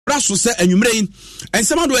raso se anwumre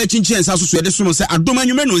ensema do achinchin ensa so so de so se adom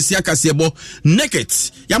anwumre no osia Kasiebo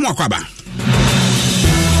Naket ya mo akwaba.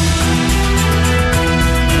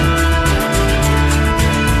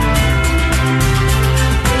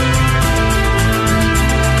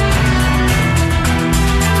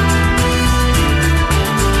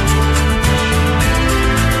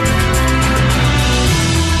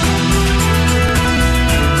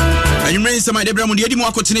 Sama de bramu de edi mu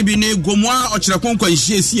akotene bi ne gomwa ochira konkwa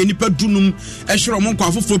nhie si enipa dunum ehwero mo nkwa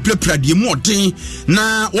afofo prepra de mu oden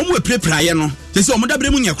na wo mu prepra ye no te se o mo da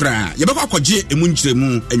bramu nyakra ye bekwa akogye emu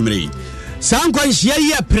nkyiremu anwumre sankwa nhie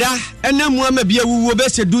ye pra ena mu ama bia wuwo be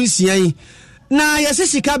se dunsia yi na ye se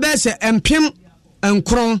sika be se empem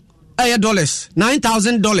enkron aye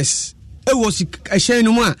 $9,000 ewo sika ehyen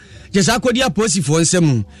no mu a jesa akodi aposifo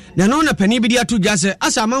nsam na no na pani bi dia to dwa se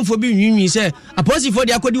asa amanfo bi nwinwi se aposifo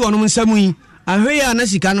dia akodi wonom nsam yi ahwe ya na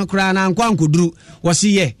sika no kra na nkwa nkoduru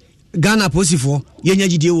wose ye Ghana aposifo yenya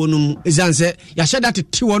gidie wonum ezanse ya sheda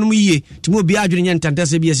tete wonum yiye timo bi adwene nya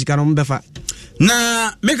ntantase bi sika no mbefa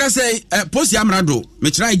na meka say post amrado me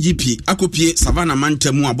kira IGP akopie Savannah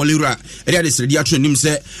mantamu abolewura area de sredi atro nim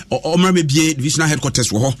se omra mebie divisional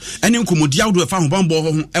headquarters wo ho ene nkomodia wodo fa hobambo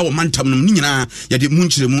ho e wo mantam no ni nyina ya de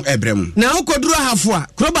munkyeremu ebrem na okoduru ahafo a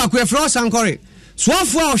kroba ko efro sankore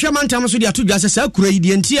swafo a ohwe mantam so de atodwa se sa kura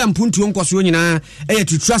yidi enti ampuntuo nkoso nyina eye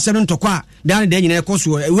tutura se no ntokwa dan de nyina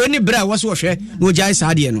ekoso we ni bra wo so ohwe no jai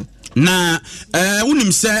saade no na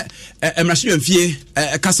unim se emrahye mfie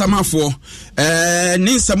kasamafo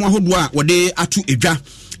ni nsamo ahodo a wode atu edwa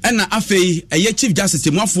ena afei eye chief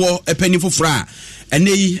justice muafo epani fofora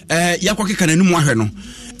enei yakokeka nanim ahwe no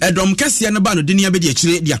edom kese ne ba no de nia be de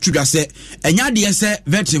akire de atwodwa se enya de se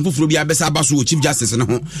veteran foforo bi abesa abaso chief justice no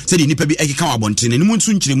ho se de nipa bi ekeka wa bontene ne mu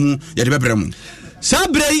ntu nkyiremu ye de bebrem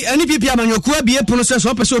Sabrei ani pipi amanyoku abie pono se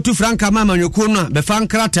so pese otu franka ma amanyoku no be fa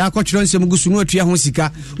nkrata akotwero nsem gusu no atua ho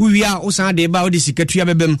sika wia wo san de ba wo de sika tua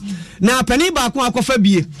bebem na pani ba ko akofa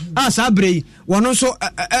bie a Sabrei wono so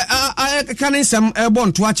kan nsem ebo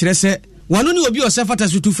nto a kire se wono ni obi o se fata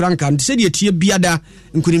so tu franka se de etie biada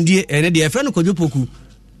nkunimdie ene de efra no kodwopoku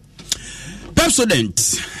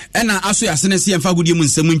Pepsodent ena aso ya sene se emfa godie mu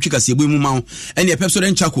nsem ntwi Kasiebo mu mawo ene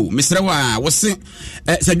Pepsodent chako misrewa wo se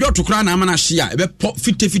se dwoto kra na amana hye a ebe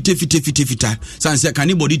fite sanse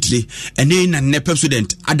kan body tire ene na ne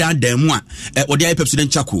Pepsodent ada mu a odi ai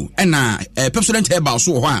Pepsodent chako ena Pepsodent herbal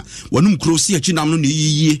so ho a wanum kro si achi nam no ne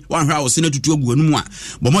yiye wanhwa wo se na tutu agu anum a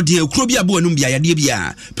bomode ekro bi abo anum bia yade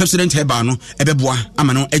bia Pepsodent herbal no ebeboa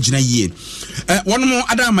ama no agina yiye wonum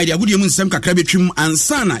ada amadi agodie mu nsem kakra betwim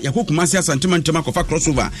ansana yakokuma se asantema kofa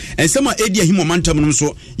crossover ensema edi ahimo mantam no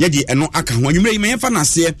so yedi eno aka ho anwumre me fa na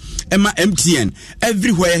se ema MTN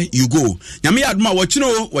everywhere you go nyame aduma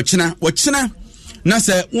wachina na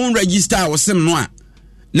se un register wosem no a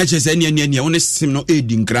na chese nia won sim no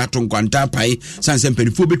edi nkrato nkwanta pai sanse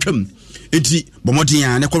mpanifo betwam enti bomodin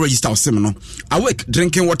a ne ko register wosem no awake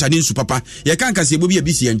drinking water ni nsu papa ye kan Kasiebo bi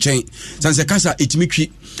abisi ye nchen sanse kasa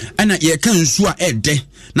etimitwi ana ye kan nsu a ede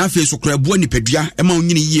na fe so krabo nipadua ema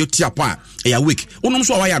onyini yie tiapo a ya week onom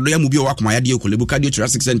so wa do ya mu bi o wakoma ya de ekolebu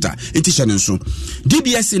cardiothoracic center enti hye nso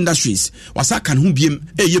DBS Industries wasaka ho biem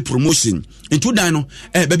eye promotion enti dan no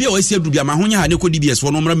baabi a wasi adu bia ma ho nya ha ne ko DBS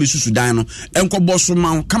wo no mra mesusu dan no enko boso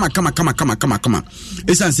ma kama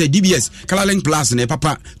esan say DBS Colorlink Plus ne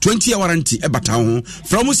papa 20-year warranty ebata ho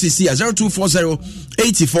Pharmacist 0240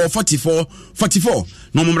 84 44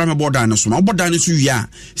 no mra me board dan so ma board dan so wi a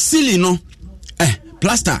sili no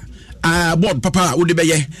plaster board papa wo de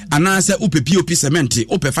beye anase upe POP cement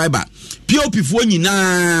upe fiber POP fo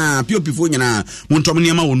nyina montom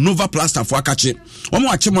niam wo Nova plaster fo akache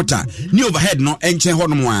omo ache mota ni overhead no enchen ho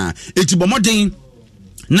no a etibomodin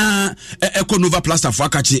na Nova plaster fo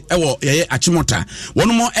akache ewo ye achimota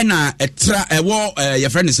wono na etra ewo your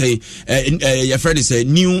friend say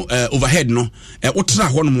new overhead no utra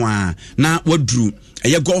ho no a na wadru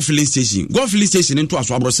golf filling station into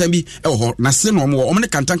aso abrosambi ho na se no mo ne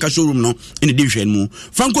kantanka showroom no in the division mu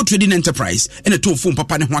Franco Trading Enterprise and a two phone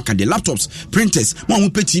papa ne ho akade laptops printers mo ho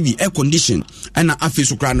pe TV air condition and afi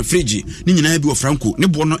so kra no fridge ni nyina bi wo Franco ne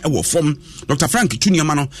bo no form Dr. Frank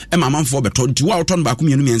Tuniama no e mamamfo beto nti wa oton ba ko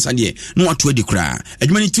mienu miensa de no wato adi kra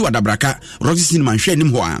adwuma ni ti wadabraka Roxy Cinema hwe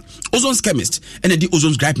nim ho a Ozon's Chemist and the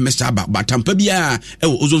Ozon's Gripe Mixture ba tampa bia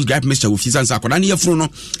Ozon's Gripe Mixture wo fisansa akoda ne yefro no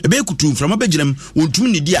e be kutu from abegyinam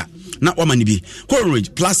tumi ni dia na wamani bi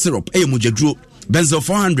Courage plus syrup mojaduro benzo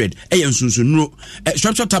 400 nsunsunuro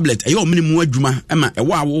structure tablet omini mu adwuma ema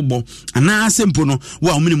ewa awobo ana sempo no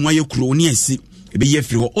wa omini mu ayekuro oni asi ebe ye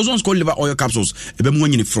free ozone called liver oil capsules ebe mu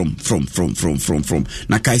anyini from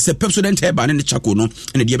na kai se Pepsodent heba ne chako no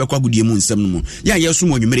ene de ebekwa gudie mu nsem no mu ya yeso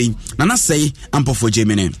mu onwumere na sei ampofo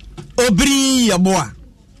Gemini obri yaboa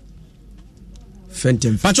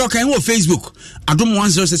Fentem pacho kan wo Facebook Adom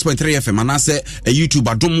 106.3 FM and say YouTube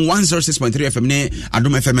Adom 106.3 FM ne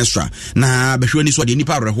Adom FM Extra na behwe ni so de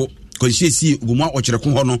nipa reho konsiesi gumwa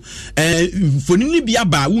okyereko ho no fonini bia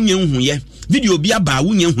ba wunye huye video bia ba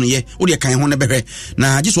wunye huye wo de kan ho ne behwe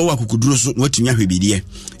na giso wo akukuduro so watumi ahwe bidie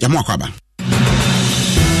ya mo akwaba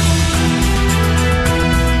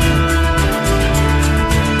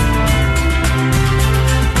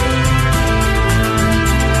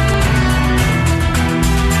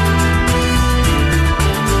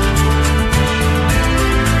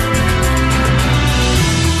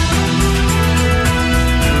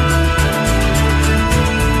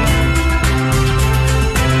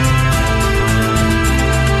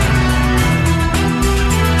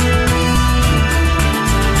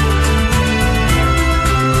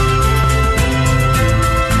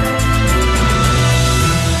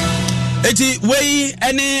wey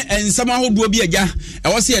ene ensama hodo bi agya e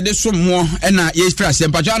wo se ye de sommo na ye fira se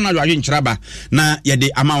mpacho na dwa nkyeraba na ye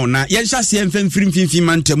de amawo na ye hya se mfimfimfim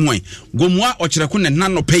mantamu gomua okyereko ne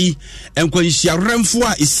nanopei enkwanhia remfo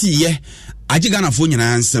a esiye ajiga fo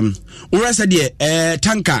nyina ansem urasa de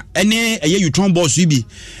tanka ene eye yutron boss bi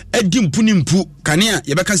edi mpu kanea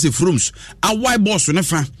ye beka se frums awai boss ne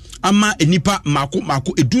fa ama enipa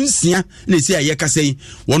mako edunsia na esi aye kasei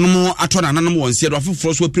wonom atona nanom wonse do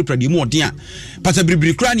afoforo so prepare di mu odin a pata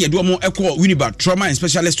bribri kra na ye do mo ekọ Uniba Trauma and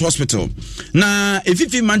Specialist Hospital na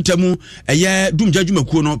efifi mantamu eye dumja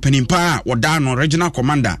dwumakuo no panimpa woda no Regional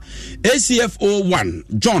Commander ACFO 1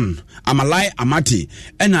 John Amalai Amati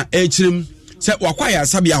ena echirem se wakwaya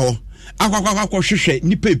sabia ho akwakwa hwehwe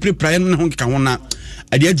nipa prepare no ho keka ho na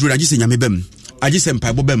ade aduru na gise nyame bam agise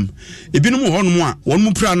mpaebo bam ebinom honom a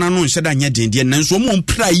wonmu pra na no nhyeda nya dendie nanso mo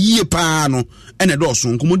mpra yie pa no ene do so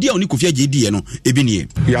nkomodi a oni kofi agedie no ebinie.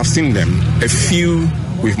 We have seen them, a few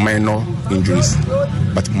with minor injuries,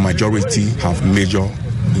 but majority have major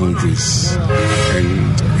injuries,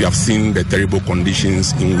 and we have seen the terrible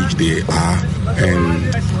conditions in which they are,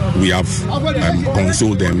 and we have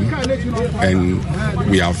consoled them, and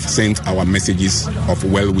we have sent our messages of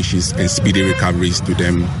well wishes and speedy recoveries to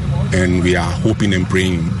them, and we are hoping and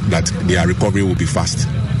praying that their recovery will be fast,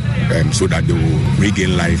 so that they will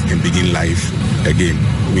regain life and begin life again.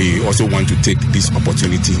 We also want to take this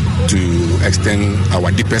opportunity to extend our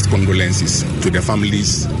deepest condolences to the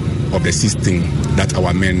families of the 16 that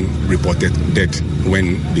our men reported dead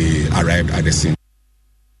when they arrived at the scene.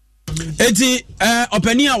 Eti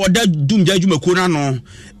openia wada dumja dwumakuo na no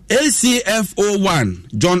ACFO1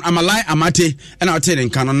 John Amalai Amate na otene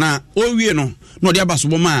nkano na owie no no de abaso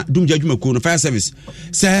boma dumja dwumakuo no fire service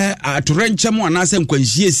se atorenche mo anase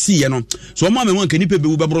nkwanhie sie no so mo amemwa nkanipe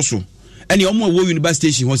bewu bebro so ene omo wo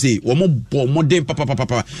university station ho sei omo bo modern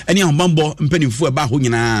papa ene ahombo mpanimfu eba ho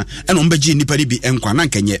nyina ene ombagi nipa ni bi enkwa na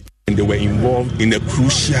nkenye. They were involved in a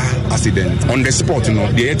crucial accident. On the spot, the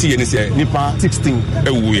ATN Nipa 16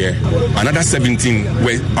 away. Another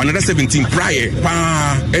 17 prior.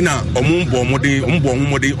 Ena omumbo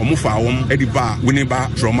omufa ediba Winneba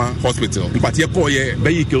Trauma Hospital. Mpatie koye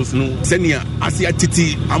vehicles no senia asia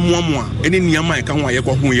titi amuamua eni niyama e kanwa ye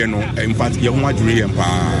ko hu ye no in fact ye ho adwure ye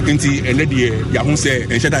mpa nti ene de ya hu se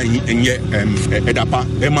enhyeda enye edapa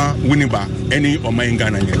ema Winneba eni omanga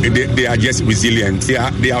na nye. They are just resilient. They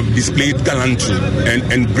have displayed gallantry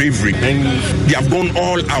and bravery, and they have gone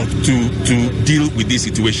all out to deal with this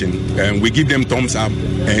situation. We give them thumbs up,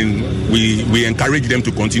 and we encourage them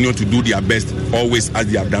to continue to do their best, always as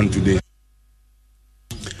they have done today.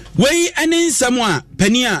 Wey ene samwa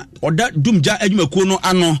penia oda dumja adwumakuo no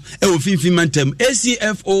ano e ofimfim mantem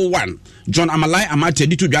ACFO1 John Amalai Amate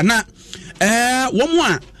ditu dwa na womo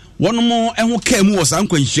a wonomo eho ka mu wo san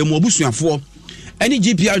kwanhyiam obusuafo any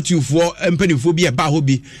GPR2 for empanifo bi e ba ho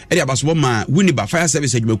bi e de abaso ma Winneba fire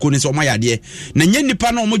service adwumakuo ne se omo yade na nya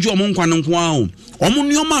nipa na omo je omo nkwan nko a o omo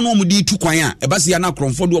nioma na omo di tu kwan a e ba se ya na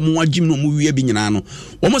kromfo de omo wagim na omo wie bi nyina no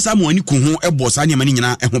omo sa mo ani ku ho e bo sa nyama ni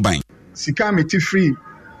nyina e ho ban sika meti free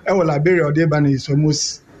e wo Liberia o de ba is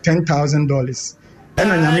almost $10,000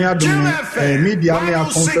 and nyame adom media me a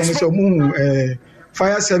confirm so mu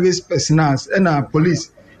fire service personnel and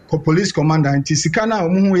police commander anti sika na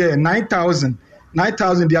omo ye 9,000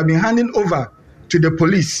 they have been handing over to the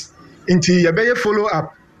police until you be follow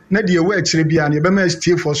up na the way chire bia na you be ma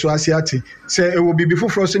stay for so asiati say it will be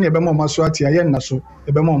before so na you be ma so ati aye na so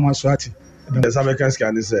you be ma so ati the Americans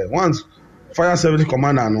can say once fire service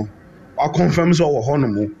commander no I confirm so wo hono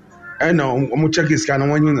mu and check his scan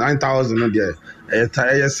 9,000 there.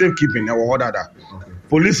 Safekeeping or that.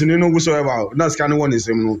 Police no whatsoever. Not scanning one is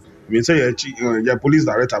no. Me say your police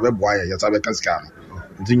director be boy ya sabe kan scan.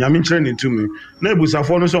 Nti nyame training to me. Na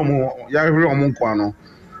ebusafo no so mo ya hwe omo kwa no.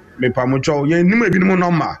 Me pa mo cho ye nim ebinim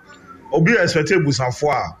normal. Obi expect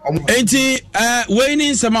ebusafo a. Enti we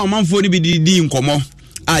ni nsema omanfo ni bi di nkomo.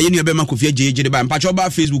 Ye nua be ma Kofi Agye ba mpa cho ba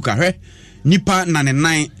Facebook ahwe. Nipa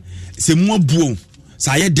nanenan se mu abuo.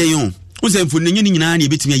 Sa ye den on. Unse mfo ne nyina na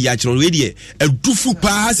ebetimi ayi akere we de adufu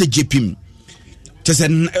pa se jepim. Tese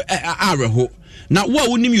areho. Na wo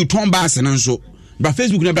wonim you turn bass nso. Ba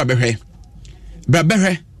Facebook na bra behwe.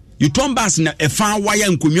 You turn bass na efa waya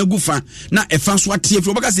nkonwa gufa na efa so atie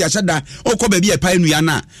fro baka se ahyada okọ ba bi epa enua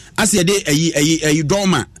na ase de ayi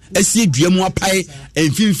doma asie dua mu apai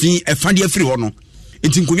emfimfin efa de afiri ho no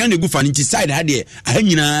enti nkonwa na gufa nti side ha de aha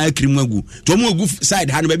nyina akrimu agu to mo agu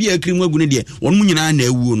side ha no ba bi akrimu agu ne de won mu nyina na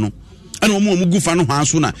awuo no ana omo gufa no hwan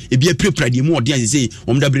so na ebi aprepra de mu ode ansese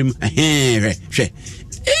om dabrem hwe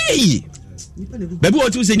baby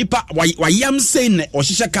what you say nipa wayam say na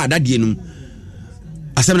ohihye ka adade enum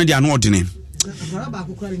asem na de ano odene ba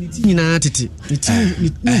ko kware ni ti nyina tete ni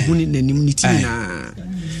huni nanim ni ti na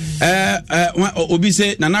obi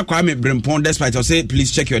say nana kwa me brempon despite I say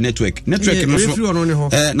please check your network no so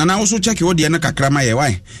nana also check your de na kakra ma ye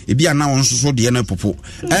why e bia na won so de na popo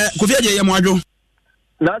Kofi Agye ye mo adwo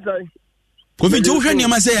na sai Kofi ti wo hwe ne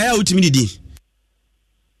ma say ya utimi didi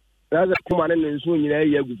na za kuma ne nso nyina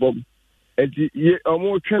ye agufom enti ye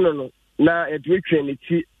omo tweno no na etwe ne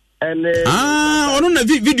ti ene ono na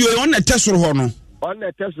video on na tesoro ho no on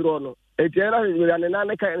na tesoro no enti era ne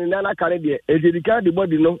na kare de enti dika de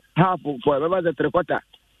body no half for baba za 3/4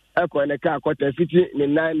 eko ne ka kwata fiti ne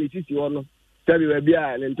na ne titi ho no sabi ba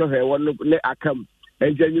bia ne nto he won ne akam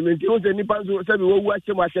enti anyumenti o se nipa so sabi wo wu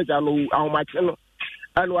ache ma checha no ahomache no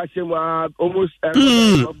and watch him almost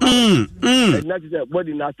not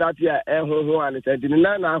body na start here ho and said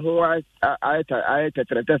na ho I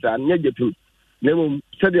tetreta and nyejepim nemo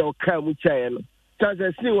said o ka mu chae no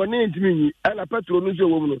chance see won ntimi and petrol no so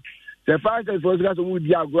wo no the fastest for gas wo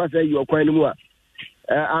di agro say you kwan mu a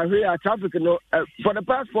ahwe traffic no for the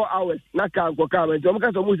past 4 hours na ka go ka men to mo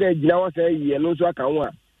ka so mu say gina wo say ye no so aka ho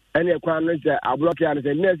a ene kwan no say ablock ya no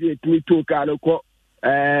say next etimi to ka no ko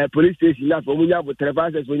police station na for munya botre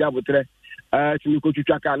fastest munya botre timi ko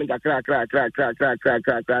twitwa ka ne kra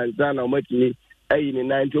na omati ayi ni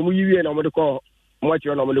 90 mu yiwie na omode ko mo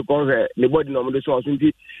chiro na omode ko he ne body na omode so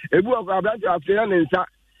nti ebu akọ abranti afia ne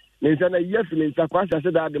nsa na yefi ne nsa kwa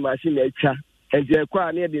sase da de machine na echa enti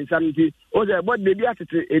kwa na de nsa nti o je body bi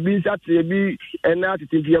atete ebi nsa te ebi na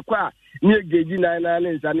atete bi kwa ne geji na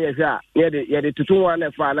ne nsa na ehwe a ne ye de tutu wa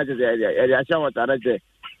na fa na je ye acha wata na je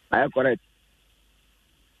I correct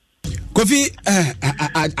Kofi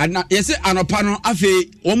yesi anopa no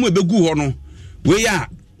afi omo ebegu ho no we ya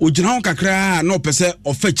ogina ho kakra na opese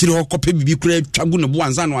ofachiri ho kope bibi kura twagu ne bo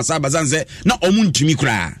anza no asaba zanze na omo ntumi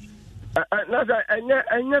kura na sa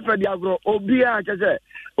enye fadi agro obi a chese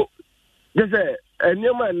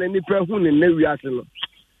enema na ni prehu ne na wiase no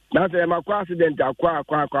na sa makwa accident akwa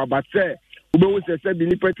but say ubewu se bi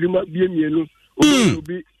ni petrima bie mienu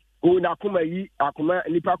obi o na akoma yi akoma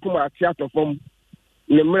nipa akoma atiato fom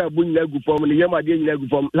ne mra bu nyina gu fom ne yema de nyina gu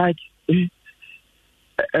fom like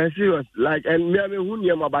serious like and me hu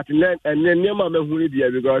nyema but and nyema me hu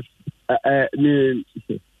dia because ni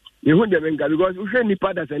hu dia menga because u hwe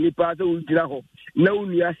nipa da se nipa se u tira ho na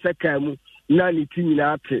unua seka mu na ni ti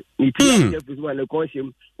nyina ate ni ti ya fusu na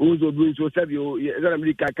conscious u zo bu so sabi o za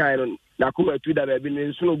America kai no na kuma tu da be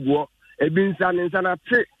ne nso guo ebi nsa ne nsa na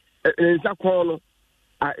te nsa kon no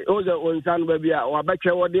oza onsan ba bia wa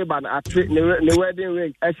betwe wode ba na ate ne wedding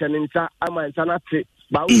ring ehye nsa ama nsa na ate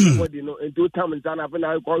ba wo body no ento tam nsa na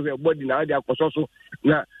na ko hwe body na ade akososo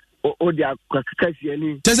na ode akakasi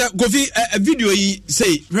ani tese Kofi video yi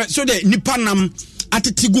say so de nipa nam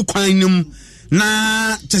atetigu kwan nim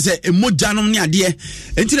na tese emoja no ne ade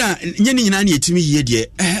entina nye ni nyina na etimi yie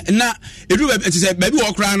de na edu tese ba bi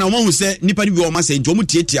wo kra na wo hu se nipa ni bi wo ma se nto mo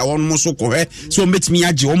tietia wo no so ko hwe so metimi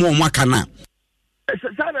age wo mo aka na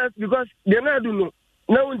because they not do no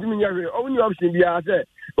ntimi nyawe only option bia say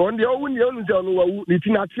on the only say on wawu ni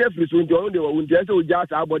tina tiafri so nti on the wawu nti say o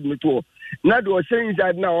just abod me to na do say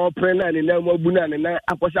inside na o pre na ni na mo abu na na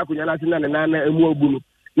akwosha kunya na tina na emu abu no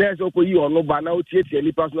na say ko yi ono ba na o tietia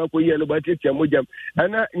ni personal ko yi no ba tietia mojam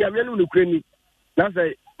na nyame no kreni na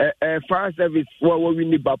say fire service wo we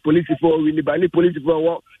ni ba police for we ni ba ni police for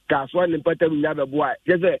wo ka so ni patam nya be boy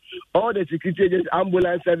say all the security agents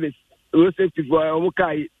ambulance service safety for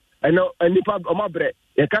omukai eno nipa omabre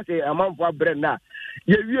You can't say a month for bread now.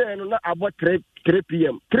 You know about 3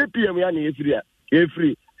 p.m. 3 p.m. You're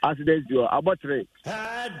free. Accidents you about 3.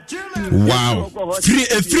 Wow.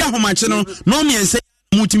 Free how much no me say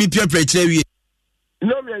multi pure preacher.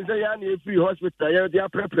 No me say you free hospital. You are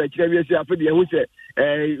preacher. You say after the who say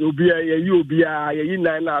you be a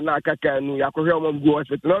na kaka no yakohwe go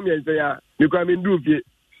hospital. No me say you come in do it.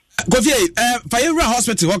 Kofi Fayera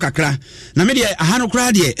hospital kakra na me de ahano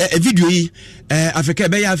kra de video yi Africa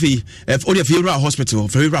be ya fi odi Fayera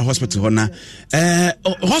hospital na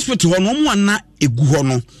hospital no mo na egu ho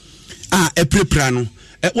no eprepra no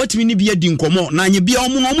watimi ni bia di nkomo na anye bia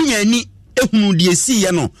omo no nya ani ehunu de esi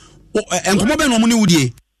ye no enkomo be no omo ni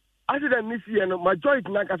wudie accident ni si ye no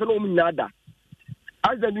majority na kasa no omo nya ada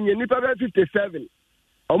accident ni nipa 57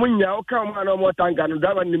 omo nya o ka omo na omo tanka no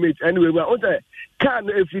driver ni mate anyway o say car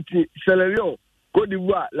no efiti Sierra Cote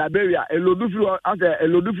d'Ivoire Liberia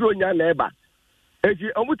elodufiro nya na eba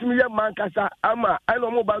eji omo timi ye man kasa ama ana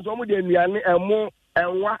omo ba so omo de nuane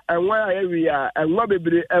enwa ya wi ya enwa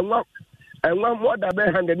bebre enwa mo da be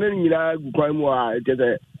hande na nyina gukwan mu a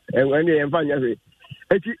tete enwa ne yemfa nya fe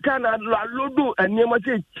eti kana lodo eniema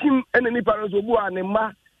se tim enani parents obu a ne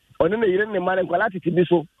ma one ne yire ne ma ne kwala titi bi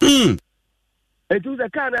so eti se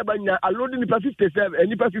kana ba nya alodo ni pa 57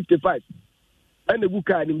 eni pa 55 ene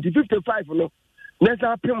guka ni 55 no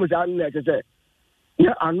nesa pemu za na tete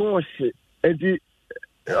ya anose eti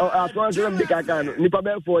atwa se mbi kaka no ni pa be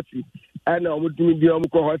 40 and omutumi bi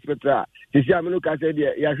omko hospital tisi amenu ka se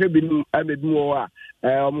de ya hwe binu amedum wo a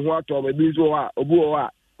omho ato me bi so wo a obu wo a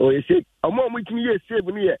o yesi omo omutumi ye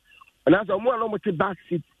save ni ye na so omo no muti back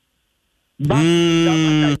seat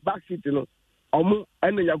no omo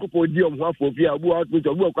ene yakopo di omho afofi a obu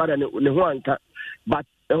obu kwara ne ho anka but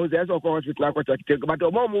o ze so ko hospital akota kike but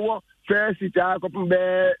omo wo first seat akopum be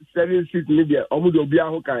 7 seat ni de omo do bia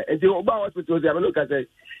ho kan enti oba hospital ze amenu ka se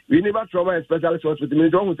we never trauma and specialist hospital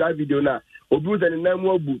means don't have video na obu ze na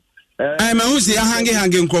mu abu ma hu se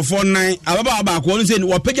hange nkrofo nan ababa ko no se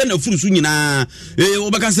wo pagya na furusu nyina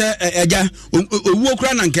obeka se eja owu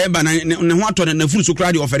okura na nka eba na ne ho ato na furusu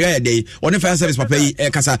kura de ofere ya dey one fire service papa yi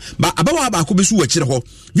kasa ba ababa ko besu wo kire ho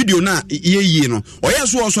video na yeye no oya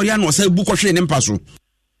so osori ya no se bu ko hwe ne mpaso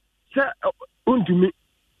se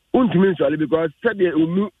untumi so because se de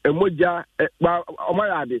omu emoja ba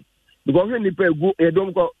omayade because ni pe egu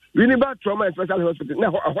edom ko we need trauma and special hospital na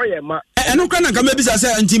hoye ma eno kra na kama bisa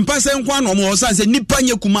se ntimpa se nkwa no mo sa se nipa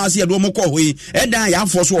nye kumase ye do mo ko hoyi eda ya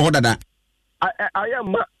afo so ho dada I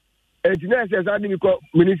am ma engineer says I need ko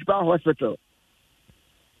municipal hospital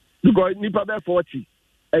because nipa be 40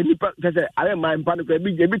 nipa say I am my mpa ko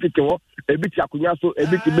ebi tete wo ebi ti akunya so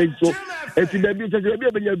ebi ti be so eti da bi say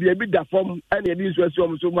ebi bi da form and e di so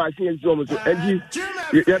machine so enti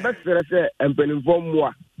ye be say empelin form mo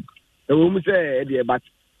a e wo mu say e dey but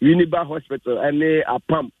Uniba Hospital and a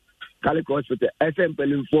pump Calico Hospital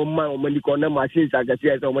SMPL inform my medical machines I can see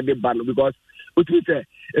as on the ban because what we say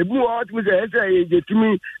a blue out with to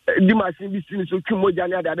me the machine be seen so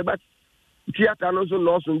Kimojania but theater also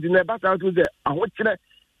lost on the never out with a watch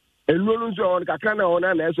a loan on Kakana on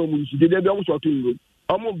an so did they also to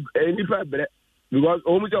almost any because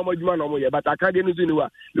almost how much man but I can't do anywhere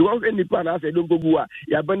because any plan I say don't go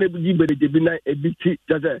ya bane bi a bit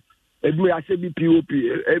just ebi ase bi POP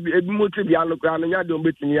ebi motive ya lokra no nya do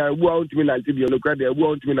betini ya ebu awntimi na ntibio lokra de ebu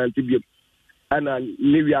awntimi na ntibio ana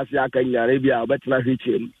lewi ase aka nyare bi a obetina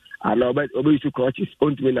hwechem ana obe isu crutches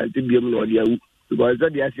awntimi na ntibio no de awu because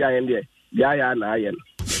that dey ase ayen de ya na ayen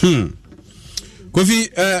Kofi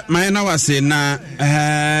mayana wase na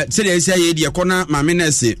se de ase aye de kona mame na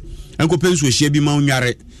ese enkopensu ohia bi ma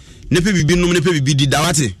onware ne pe bibi num ne pe bibi di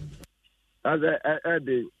dawate as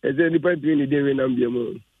de ni pe ni de we na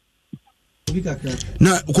mbiemo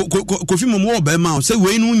na kofi momo oba ma se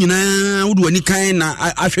we nu nyina wudu ani kan na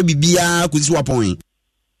ahwe bibia kusi wapon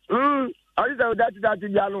I say that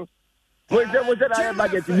jalo mo se na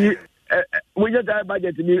budget bi mo je da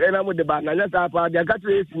budget bi na mo de ba na sa pa de ka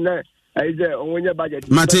trace na I say onye budget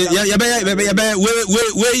mate ya be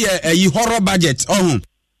we yi horror budget ohun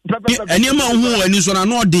eni ma hu ani so na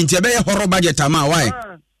no de nti be horror budget ama why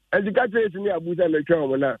e ka trace ni abuza me twa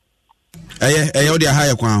mo na eye o de ha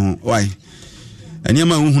ye kwan ho why eni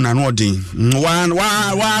ma hu na no odin wa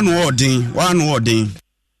no odin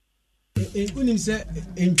unim se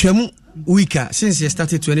entwamu wika since you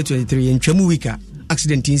started 2023 entwamu wika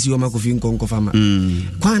accident insi o makofi nkonko fama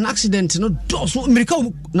kwan accident no do so america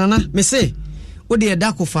nana me say o de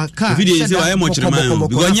da kofa car video say wa mo chirman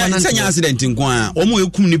because nya senya accident nkwa o mo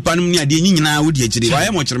ekum nipa no ne ade nyina wo de akire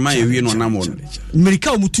wa mo chirman ewie no na mo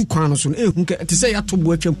america o mutu kwan no so ehun te say ya to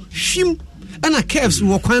bo atwam hwim ana caves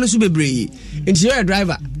wo kwan so bebre nti your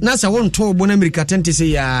driver na sa won to bo na America tente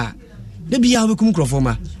say ya de bia wo kum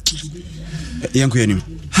krofoma yanko yanim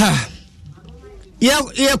ha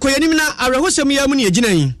ya koyanim na arehosem ya mu ne agina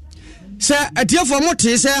yi se atiefo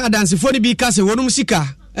mote se adansefo ne bi ka se wonum sika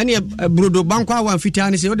ene brodo banko awan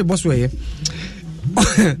fitaa ne se wo de boss we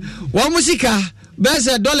wo musika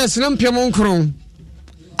bese dollars na mpem nkron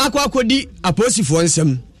akodi aposifo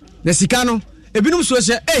nsem na sika no ebinum so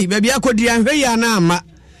se baby akodi anhwe ya na ama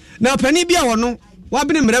na pani bia wo no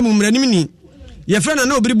wabene mranim ni ye frɛ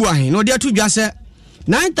na obiribu ahen na odi atu dwa se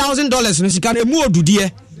 $9,000 no sika no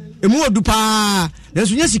emu odu pa na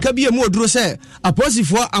so nya sika bi emu oduro se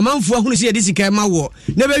aposifo amanfo ahunu se yedi sika ma wo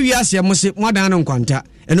na be wi ase mo se modan no nkwanta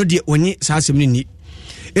eno de onye saasem ni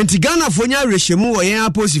enti Ghana fo nya rehwemu wo yen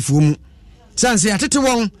aposifo mu sanse atete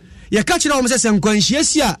won ye ka kire wo se nkwanhia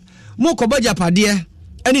si a mo ko bajapade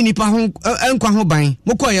ani nipa ho enkwa ho ban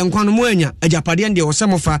mo ko ye nkwa no mo anya ajapade nde wo se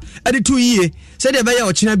mo fa ade tu yie se de be ye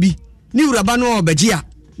ochina bi ni uraba no obagea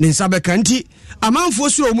ne nsabe kanti amanfo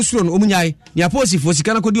su o musuro no omunyai ni aposifo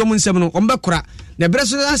sika na kodi o munsem no ombekora na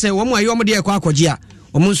breso na se wo mo ayi o mo de ekwa akogea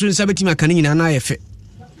o munsu nsabe timi aka nyina na ayefe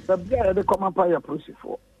sabia de koma pa ya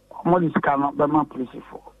aposifo mo di sika no be ma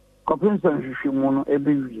aposifo kopinsan hwehwemu no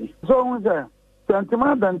ebewie so won se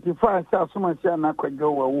santima identify se asoma se na akogea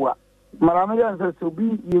wawu a marame ya nse so bi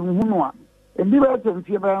yenhunu a ebi ba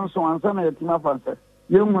temfie ba nso ansa na yatima fanse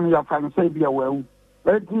yenhunu ya fanse bi a wawu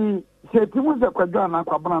eti se timu se akogea na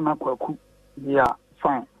akwabana na akwaku yeah,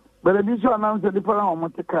 fine. But the issue announced the different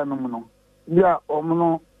omotika no. Yeah,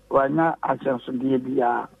 omono wanya ashanso die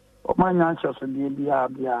bia. Omanya ashanso die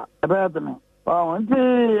bia. About me. Oh, nti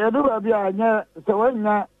edu ba bia anya se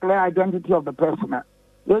wanya clear identity of the person.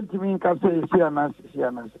 Let me can say see analysis.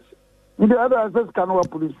 The other assets can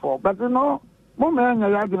work police for. But you know, mo me anya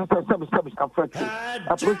ya gina service ka fracture.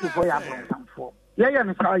 Approach for ya for. Yeah,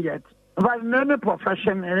 no say yet. But in any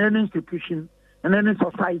profession, in any institution, in any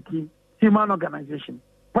society, human organization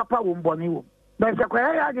papa wo mboni wo but se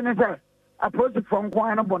kwaya ya gine se approach from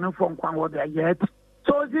kwan na bonu from kwan wo there yet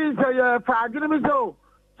so this fa gine me so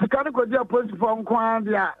sikani ko dia approach from kwan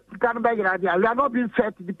dia sikani ba gira dia we are not being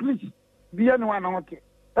fair to the police be anyone on okay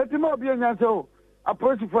etimo be nya so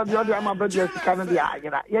approach from the other am ba dia sikani dia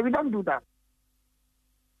gira yeah we don't do that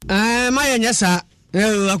ma ya nyasa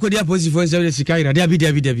akodi approach from the sikani dia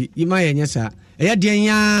bi ma ya nyasa eya dia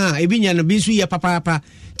nya ebi nya no bi su ye papa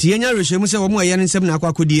tienya rehwemu se wo mo aye nsem na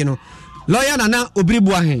akwakodie no lawyer na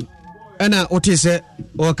obiribu ahen na otese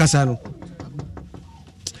o kasa no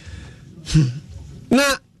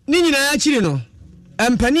na ni nyina ya chiri no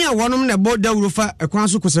empani a wonom na boda urufa ekwan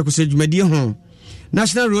so kosakose dwumadie ho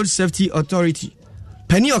National Road Safety Authority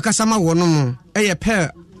pani o kasa ma wonom eye pe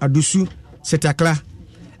adusu setakla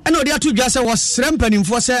ena odi atu dwa se wo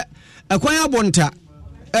srempanimfo se ekwan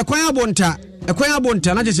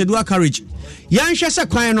abonta na jese dua courage yan hwe se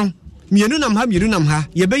kwan no mienu nam ha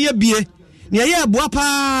ye be ye bie ne ye aboa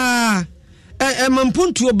pa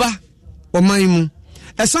mampuntuo ba o man mu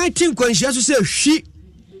esan tin kwanhia so se hwi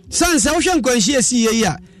sansa wo hwe kwanhia si ye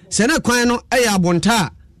ya se na kwan no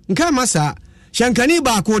abonta nka masa shankani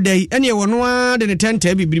ba ko dai ene wono a de ne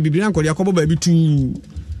tenta bibiri na nkodi akobo ba bitu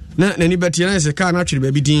na nani betia na se ka na twere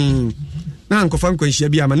ba bidin na nkofa kwanhia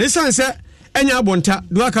bi ama ne sansa enya abonta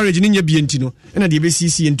dua courage ni nya bienti no ena de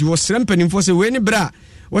besisi enti wo srempanimfo se we ni bra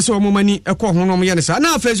wo se wo momani ekọ ho no mo ye ne sa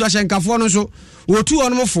na afezu ahyenkafo no so wo tu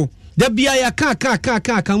ono mofo da bia ya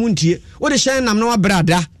ka muntie wo de hyen nam no wa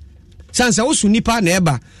brada sansa wo su nipa na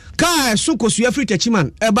eba ka so kosu afrita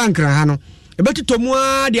chiman eba nkran ha no ebetuto mu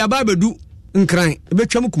a de aba bedu nkran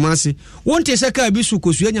ebetwam kumase wonte se ka bi su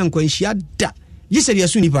kosu anya nkwanhia da yise de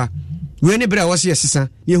asu nipa we ni bra wo se yesesa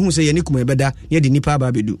ye hu se ye ni kuma ebeda ye de nipa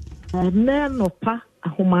aba bedu no pa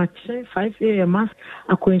ahomache 5 am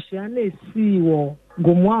akwanhia na esi wo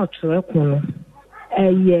gomo outre kuno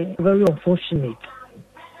very unfortunate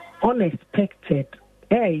unexpected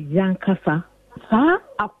yankasa sa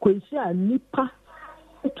akwanhia nipa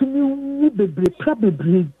etumi wu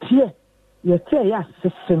bebre die ye tie ya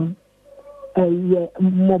sesem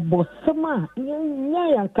mobosema nya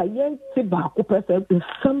yanka yenti ba ko pese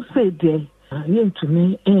some say there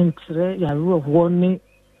yentumi entre ya rule of warning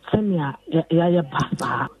Senya ya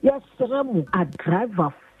basa ya seramu a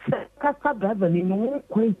driver kasa driver ni no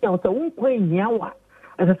kwan ya so kwan yawa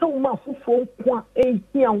asa so ma fufo kwa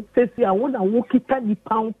ehia sesi a wona wo kita ni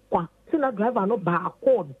pan kwa sina driver no ba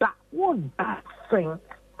ko da wo da sen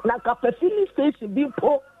na ka pefili station bi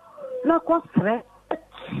po na kwa sre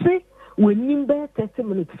si we nimbe 30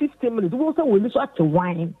 minutes 50 minutes wo so we so at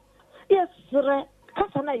wine yes sre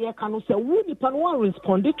kasa na ye kanu se wu nipa no wan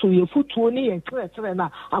respond to ye futuo ni ye kire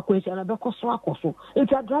na akwanhyia na bekoso akoso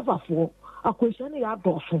nti driver fo akwanhyia na ya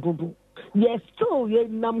doso dodo yes still ye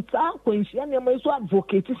namsa akwanhyia na ma so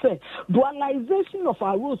advocate say dualization of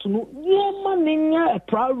our roads no ye maninya a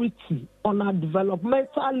priority on our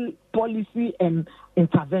developmental policy and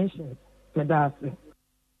interventions medase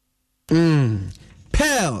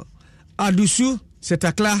Pearl Adusu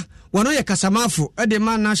Setakla wano ye kasamafo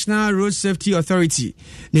edema National Road Safety Authority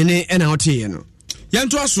nene ena hote no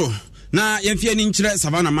yanto aso na yemfie ni nkyere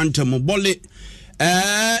Savannah Mantam bole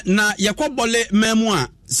na yakwa bole memu a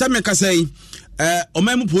seme kasai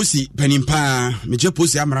omemu posi penimpa meje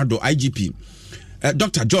posi amrado IGP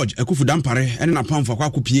Dr. George Akufu Dampare ene na pamfo akwa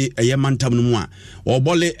kopie eye Mantam no mu a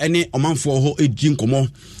obole ene omanfo ho edi nkomo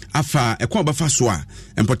afa ekwa bafa so a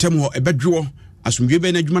empotem ho ebedwo asumdwe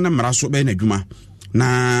be na adwuma na maraso be na adwuma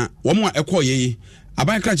na womo a ekoye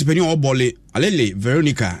aban kra chepeni obole alele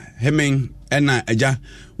Veronica Heming ena aja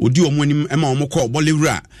odi omo anim ema omo ko obole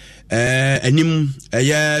wura anim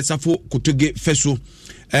eye safo kotoge feso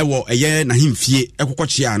ewo eye na himfie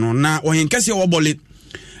ekokochia no na ohenkase obole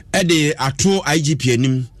ede ato IGP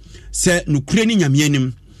anim se nukure ni nyame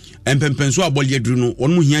anim empempenso abole aduru no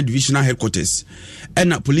wonmo hia divisional headquarters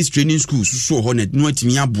ena police training school so ho na no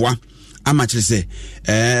atimi aboa ama kire se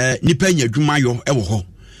nipa nya adwuma yo ewo ho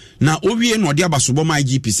na owie no de abasobo ma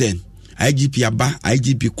IGP se IGP aba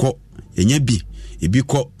IGP ko enya bi ebi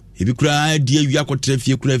ko ebi kura die awia kotra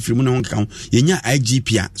fie kura firimu na honka yenya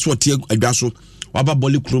IGP a so tie adwa so waba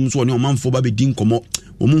bole krom so ne omanfo ba be din komo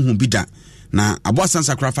omuhu bida na abo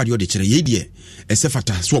asansa kra fa de ode kire ye die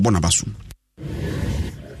esefata so obo na baso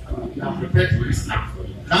now prepare to listen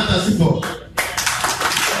Kasiebo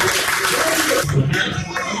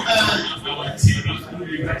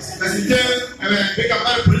pick up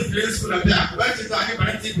our police training school up there. Where is the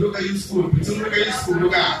Parenti local youth school? Between local youth school,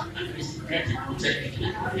 look at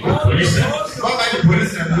police. What kind of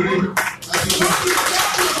police are doing?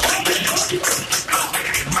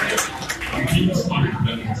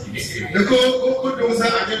 The go those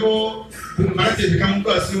are able to Parenti become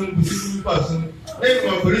person. They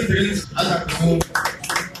go police training as a person.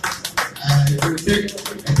 We take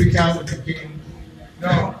a picture of the king.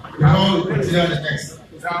 No, we all consider the next.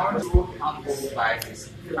 I want to humble by his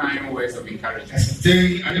kind words of encouragement.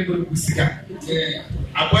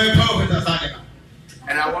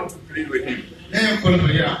 And I want to plead with him.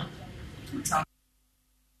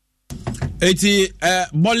 Eti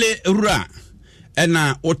bole rura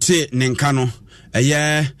ena ote nenkano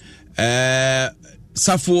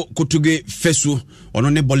safo kotuge fesu ono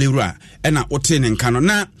ne bole rura ena ote nenkano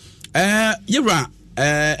na yewra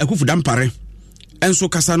Akufu Dampare enso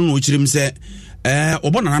kasa no ochirim se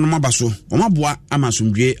obona nanom abaso omaboa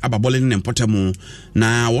amasumdwe ababole ne mpotemu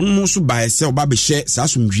na wonmo so bae se oba be hye sa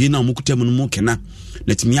asumdwe na omukutemu no mu kena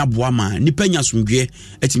na timi aboa ma nipa nya asumdwe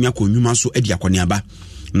atimi akonnwuma so adi akone aba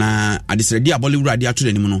na adesredi abole wura ade ato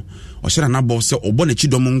nanim no ohyera na bo se obona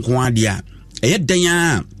chidom nko ade a eye dan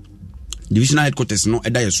a divisional headquarters no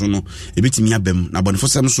eda yeso no ebetimi abam na bonfo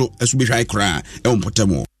sem so asubehwa ikra e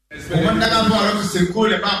mpotemu Commander Baro se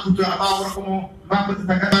cool about to about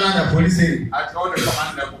the police at all the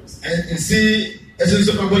command levels. And see, as we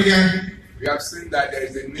have seen that there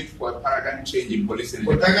is a need for a paradigm change in policing.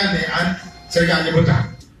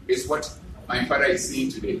 It's what my father is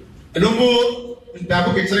seeing today.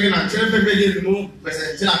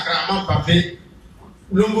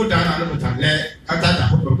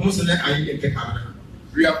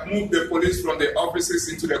 We have moved the police from the offices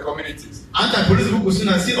into the communities. And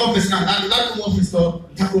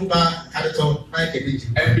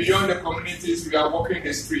beyond the communities, we are walking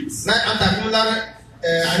the streets. We are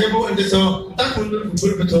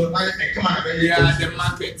the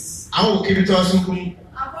markets.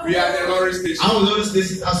 We are the lorry stations.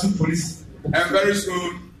 And very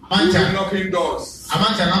soon, we will be knocking doors.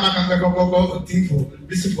 Because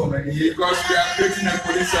we are creating a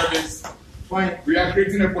police service. We are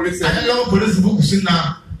creating a police service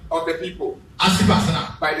of the people,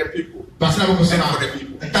 by the people, and for the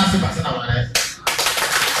people.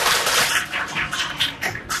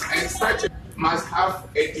 And such must have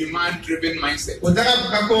a demand-driven mindset.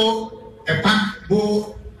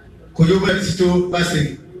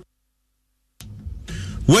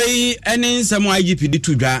 Wey ene nsemo IGP di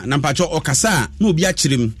tudwa na mpacho okasa na obi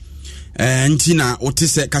akyerem ntina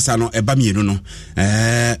otise kasa no eba mienu no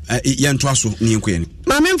yento aso ni enkoye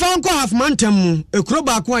ma memfa nko half Mantam mu ekuro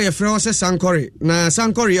ba ko ye frɛ se Sankore na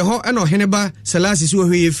Sankore ye ho ena oheneba Selasi so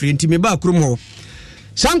hwe frɛ ntime ba kuro mo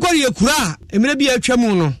Sankore ye kura emire bi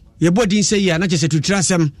atwam no ye bodin sɛ ya na kyese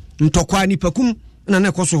tutrasem ntokwa ni pakum na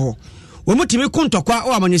na koso ho wo mutimi kontokwa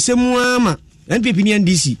o amanyesemu ama NPP ni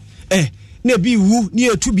NDC na bi wu ni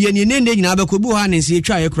etu bia ni nende nyina abakobu ha ne se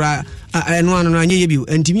etwa ekra eno ano anye ye bi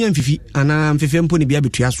ntimi amfifi ana mfefe mpo ne bia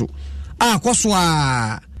betua so akoso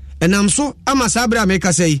enam so ama sabra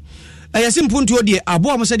meka sei ayase mpuntu odie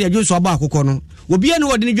abo am se de adwonso aba akokɔ no obi ene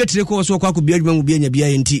wode ne dwetire ko so kwa ko bia adwuma mu bia nya bia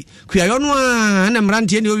enti kuayo no na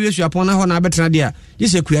mrante ne owie apon na ho na abetena de a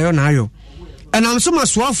yese kuayo na ayo enam so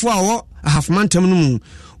masoafo a wo ahafmantam no mu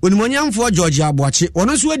onimonyamfo George Aboache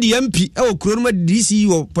ono so adi MP e okuro no DC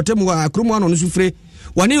wo potemu wa akromo ano no so frɛ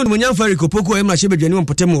wane onimonyamfo Rikopoko e mrahye badwani wo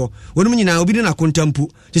potemu wonom nyina obi na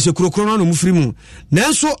kontampu yese kurokuro no mu firi mu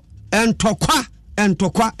nanso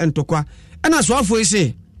entokwa ana soafo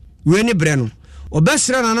ise we ne bre no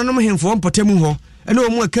obesra nananom hemfo potemu ho ene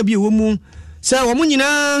omu aka bi wo mu sɛ wo mu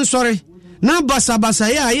nyina nsɔre na basabasa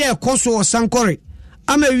ye koso sankore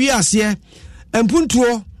ama wi ase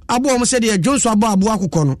empuntuo abo mo se de Johnso abo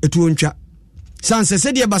akokɔ no etuo ntwa sanse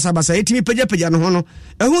se de basabasa etimi pagya no ho no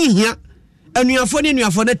ɛho hia anuafo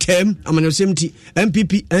ne tem amanyosem ti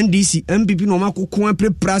MPP NDC MPP no makoko pre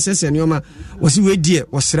process enioma wosi we die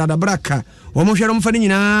wosrada braka wo mo hwere mo fa ne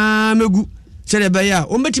nyina megu sede baya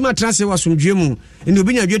o mbeti ma transe wasomdwe mu ene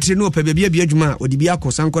obi nya dwetire no opa bia adwuma odi bia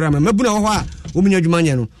ko sankora ma mabuna wo ho a o munya adwuma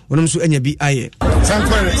nya no wonom so anya bi aye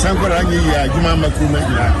sankora anya yi adwuma makuma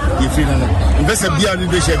ina ye fi no invest bia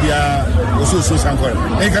no de she bia so sankora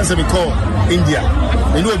e kan se be call India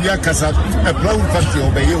ene obi akasa a proud factory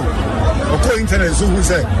obeyo o ko internet so hu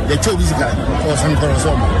se ye chow bizika o sankora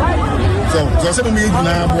so se me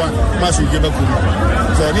na boa ma so je ba ku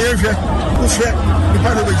so ni ehwe uhwe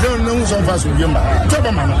ipa do be john no so fa so je mba to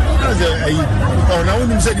ba ma no as ayi o na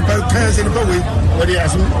woni se di pa kan se di pa we o de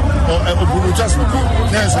aso o bulu trust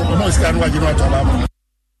na so mo ska no waje no to ba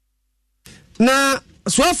na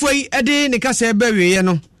so afoi ede ne kasa ebe we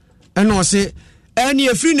no eno o se eni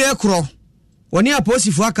afri na ekro woni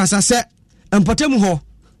aposifo akasa se empotemu ho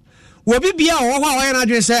wo bibia wo ho a wo na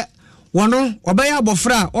dwen se wono obaya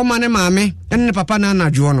abofra o mane maame enne papa na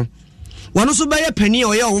anadwo no wono so baya pani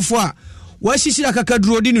o ye wofo a wa sisira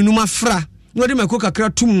kakaduro di nunum afra no de mako kakra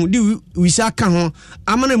tum di wisa ka ho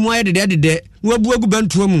amana mu aye dede no abuagu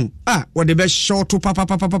bantuo mu wo de be short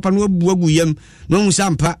papa no abuagu yam no mu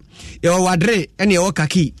sampa e wo wadre ene e wo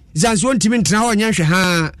kaki zanso ntimi ntra ho nyanhwe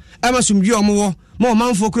ha ama sumdwi omwo mo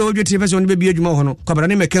manfo kura odwetire pese woni be bi adwuma ho no kwabra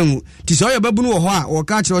ne mekanwu ti so yebabunu wo ho a wo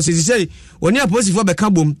ka kire wo sisi woni aposifo be ka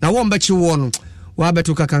bom na wo mbechi wo no wa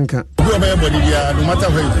beto kakanka do be body bia no matter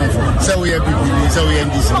where you come from say we be say we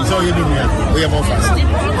NDC say we be we have offers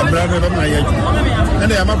brother be na yeju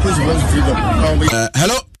and am aposifo freedom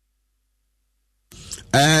hello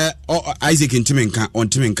Isaac Ntimenka on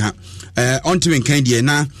Timenka die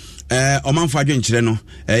na omanfo adwenkyere no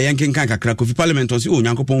yenkenkan kakra kofi parliament osi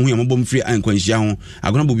onyankopon hu yamobom free ankwanhia ho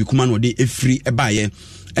agona bobi kuma no de efri ebaye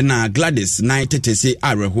na Gladys na tetese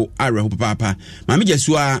areho papa ma me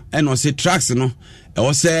jesu a eno se tracks no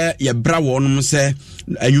o se ye bra wonum se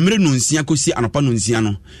anwumere no nsia kosi anopa no nsia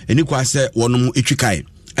no eni kwa se wonum etwikae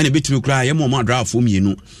ene betimi kura ye mo adrafo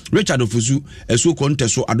mienu Richard Ofosu esu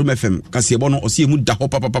konteso Adom FM Kasiebo no osi emu da ho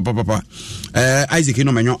papa Isaac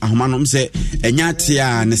no menyo ahoma no mse enya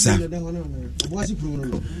tia nesa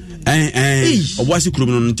oboasi krum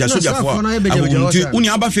no ntia sojafo a uni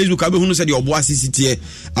aba Facebook abe hunu se de oboasi sitie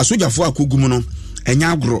asojafo akogum no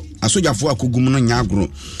enya agro asojafo akogum no nya agro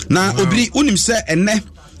na obiri unim se enne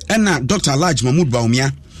ena Dr. Large Mahmoud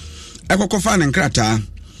Baumia ekokofa ne nkrata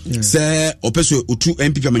se opeso otu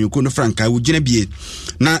MPP amanyoko no franka wogina bie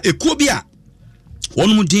na ekuo bia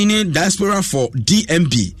wonum dine diaspora for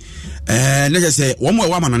DMB na se womo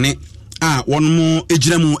ewa manane wonum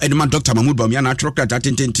ejiramu edema Dr. Mahmoud Baumia na atrokrata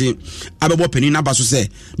tententi abebo pani na baso se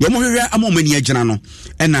de omo hwehwe amomani agina no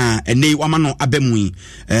na ene wama no abemui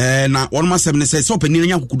na wonum asem ne se opani na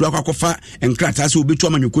nyakokudu akwakofa enkrata se obetu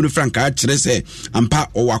amanyoko no franka kire se ampa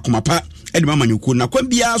owakomapa edema amanyoko na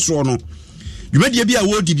kwambia so no Jumadi bia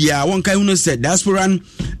wodi bia wonkai hunu se diaspora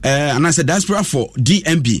anase diaspora for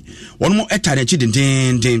DMB won mo etare chi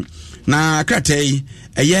den na kratai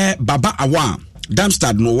eye baba awa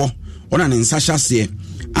Damstad no wo ona ne nsasha se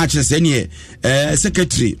a kire se ne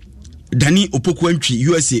secretary Dani Opokuantwi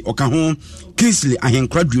USA oka ho Kingsley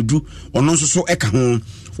ahenkra dudu ono nso so eka ho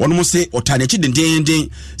won mo se otare chi den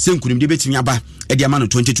se nkunimde betimi aba e dia ma no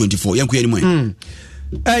 2024 yanko yani mo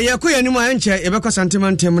yakoya ni mu anche ebekọ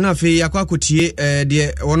santimantem na afi yakwakotie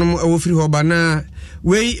de wonom awofiri ho ba na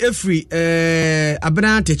wei efri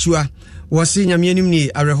abena tachua wose nyame anim ni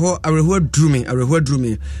areho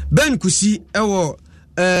adrumi ben kusi ewo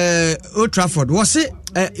Old Trafford wose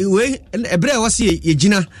wei ebre wose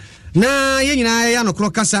yegina na yenyina ya no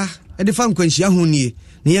kro kasa e de fa nkwanhia ho nie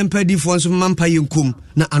ne yɛmpa difoɔ nso mampa yɛnkum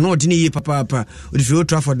na ano ɔde ne yie papaapa ɔde firi Old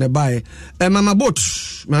Trafford ne baeɛ mame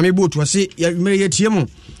boat wɔse mmerɛ yɛtie mu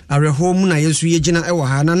awerɛhɔ mu na yɛnso yɛgyina ɛwɔ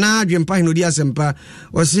ha na adwempa hene ɔdi asɛmpa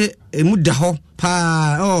wɔse ɛmu da hɔ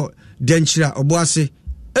paa dankyira ɔbo ase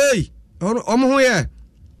ɔmo ho yɛ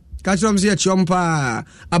ka kyerɛ m sɛ yɛkyerɛ m paa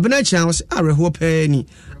abena kyia wɔse awerɛhoɔ paa ni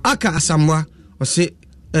aka asamwa wɔse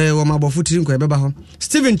wɔma abɔfo tiri nkwa yɛbɛba hɔ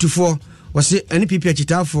Steven Tufoɔ wɔse ɛne pipi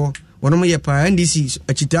akyitaafoɔ wɔnom yɛ paa NDC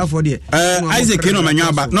akyitaafoɔ deɛ Isaac no manyo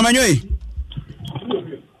aba no manyo yi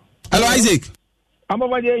hello Isaac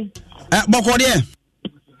amabaje bɔkɔ deɛ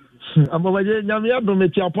amabaje nyame adom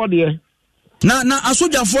eti apɔdeɛ na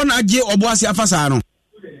asogyafoɔ na agye ɔbo ase afa saa no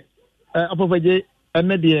amabaje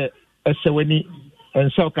ɛne deɛ ɛsɛwani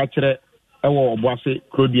ɛnsa ɔka kyerɛ ɛwɔ ɔbo ase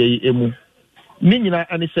kurodua yi emu ne nyina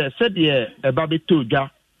ɛne sɛdeɛ ɛba bɛtɔ dwa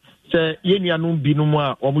sɛ yɛnuanom binom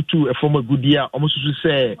a wɔmotu ɛfɔm agudi a wɔmosusu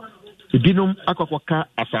sɛ binom akɔkɔka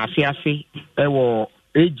asase ase ɛwɔ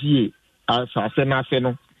AGA asase n'ase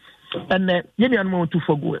no ɛnɛ yɛnuanom a wɔtu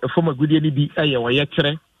ɛfɔm agudi no bi ɛyɛ wɔyɛ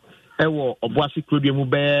kyerɛ ɛwɔ ɔboase kurodua mu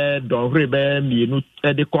bɛɛ dɔnhwere bɛɛ mmienu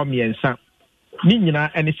ɛde kɔ mmiɛnsa ne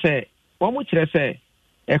nyinaa ɛne sɛ wɔmo kyerɛ sɛ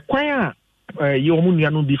ɛkwan a yɛ wɔn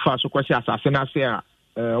nuanom bi fa so kɔsi asase n'ase a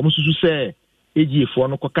wɔmosusu sɛ AGA foɔ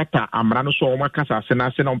no kɔkata amara no so wɔn akasa ase na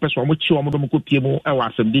ase na wɔn pɛ so wɔn kyi wɔn dɔm kɔ pie mu ɛwɔ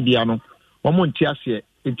asɛmdibea no wɔn nte aseɛ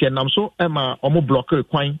nti ɛnam so ɛma wɔn blɔke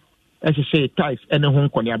kwan ɛhyehyɛ ties ɛne ho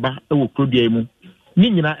nkɔneaba ɛwɔ kurodua mu ne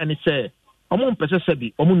nyinaa ɛne sɛ wɔn mpɛ sɛ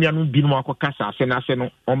sɛbi wɔn nuanom binom akɔkasa ase na ase no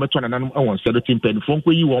wɔn bɛtɔ nananom ɛwɔ nsɛdo mpanyinfoɔ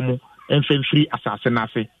nkɔyi wɔn mfɛmfiri asase na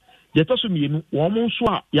ase deɛ ɛtɔ so mmienu wɔn nso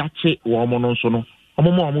a yɛakye wɔn no nso no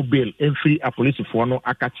wɔn ma wɔn bail mfiri apolisifoɔ no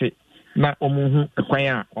akakye na ɔmo hu kwan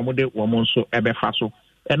a ɔmo de wɔn nso ɛbɛfa so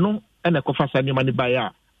ɛno ɛna ɛkɔfa saa nneɛma ne baeɛ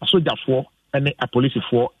a asogyafoɔ ɛne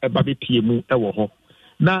apolisifoɔ ɛba bɛpie mu ɛwɔ hɔ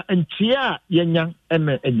na nkyea a yɛnya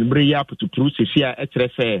ɛna anwummere yi apotopuru sesi a ɛkyerɛ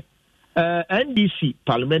sɛ NDC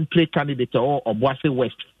parliamentary candidate ɔwɔ Obuasi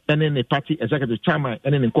West ɛne ne party executive chairman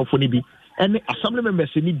ɛne ne nkɔfoɔ no bi ɛne assembly members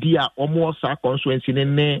ni bi a ɔmo saa constituency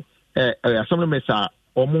ne assembly members a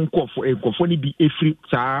ɔmo nkɔfoɔ no bi efiri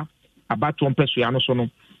saa abatoɔ mpɛsoa no so no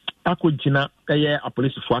akɔgyina ɛyɛ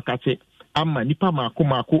apolisifoɔ akate ama nipa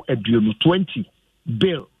maako aduonu 20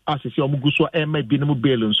 bail asese ɔmo gu so ɛma binom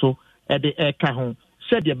bail nso ɛde ɛka ho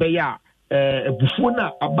sɛdeɛ ɛbɛyɛ a ebufuo no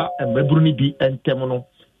a aba mmaburu no bi ntɛm no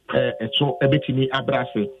ɛso ɛbɛtumi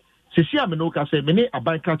abrase sisi a mene woka sɛ mene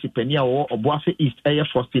abanka kyepani a wɔwɔ Obuasi East ɛyɛ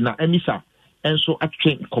Faustina Emisa ɛnso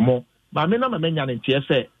atwe nkɔmmɔ maame na mamanya ne nteɛ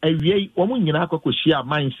sɛ awie yi wɔn nyinaa akɔkɔhyia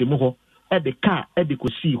amanse mu hɔ ɛde kaa ɛde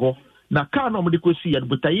kɔsii hɔ na kaa no ɔmde kɔsii yɛ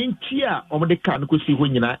bota yɛnti a ɔmde kaa no kɔsii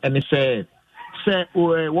hɔ nyinaa ɛne sɛ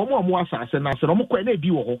wɔn a wɔn asase na asɛ wɔn kɔ na ebi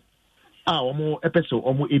wɔ hɔ a wɔn ɛpɛ sɛ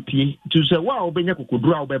wɔn epie nti sɛ wɔn a wɔbɛnya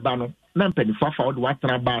kokoduro a wɔbɛba no na mpanyinfoɔ afa wɔde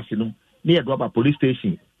wɔatena baasi no ne yɛde wɔba police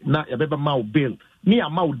station na yɛbɛba ma wo bail ne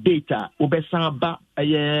yɛama wo date a wɔbɛsan ba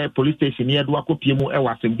ɛyɛ police station ne yɛde wakɔpie mu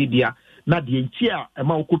ɛwɔ asɛmdibea na deɛ nti a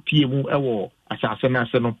ɛma wɔkɔpie mu ɛwɔ asase no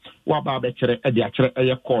ase no wɔaba abɛkyerɛ ɛde akyerɛ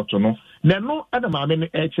ɛyɛ court no na ɛno ɛna maame no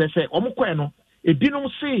ɛkyerɛ sɛ wɔn kɔɛ no ebinom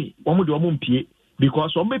se wɔn de wɔn mpie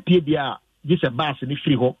because wɔn bɛpie deɛ a gye sɛ baasi ne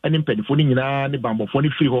firi hɔ ɛne mpanyinfoɔ no nyinaa ne bambɔfoɔ no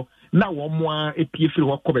firi hɔ na wɔn a epie firi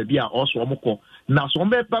hɔ kɔ baabi a ɔso wɔn kɔ na so wɔn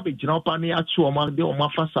bɛba bɛgyina hɔ pa ne akye wɔn de wɔn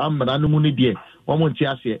afa saa mmara no mu ne deɛ wɔn nte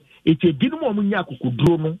aseɛ eti ebinom a wɔn nya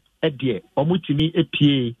akokoduro no ɛdeɛ wɔn tumi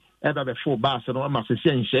epie ɛba bɛfo baasi no ɛma sisi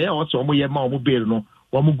nhyɛ ɛwɔ sɛ wɔn yɛ ma wɔn bail no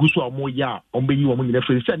wɔn gu so a wɔn yɛ a wɔn bɛyi wɔn nyinaa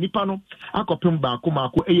firi sɛ nipa no akɔpem baako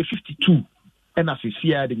ɛyɛ 52 ɛna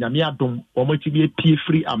sisi a de nyame adom wɔn tumi epie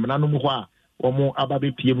firi amena no mu hɔ a wɔn aba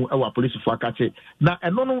bɛpie mu ɛwɔ apolisifoɔ akate na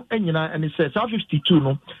ɛno no nyinaa ɛne sɛ saa 52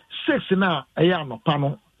 no 6 na ɛyɛ anɔpa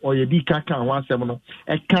no ɔyɛ di kan ho asɛm no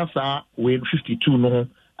ɛka saa wei 52 no ho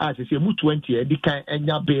a sɛ mu 20 ɛdi kan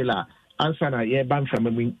ɛnya bail a ansa na yɛba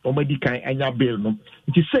mframa mu wɔn adi kan ɛnya bail no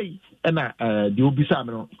nti sei ɛna deɛ obisa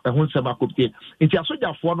me no ɛho nsɛm akɔpie nti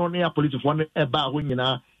asogyafoɔ no ne apolisifoɔ no ɛbaa hɔ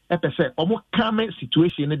nyinaa ɛpɛ sɛ wɔn kame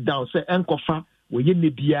situation no down sɛ ɛnkɔfa wɔyɛ ne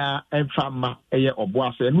biara ɛmfa ma ɛyɛ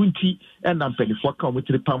Obuasi ɛno nti ɛna mpanyinfoɔ ka wɔn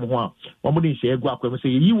tiri pam ho a wɔn de nhyɛ egu akɔm sɛ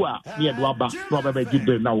yɛyi wa ne yɛde waba na wɔbɛbɛ gye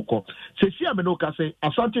bail na wɔkɔ sɛsi a mene woka sɛ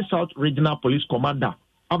Asante South Regional Police Commander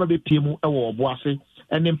aba bɛpie mu ɛwɔ Obuasi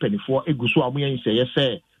ɛne mpanyinfoɔ egu so a wɔn yɛ nhyɛyɛ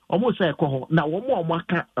sɛ wɔn sɛ ɛkɔ hɔ na wɔn a wɔn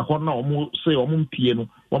aka ɛhɔ na wɔn sɛ wɔn mpie no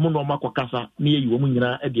wɔn na wɔn akɔ kasa ne yɛyi wɔn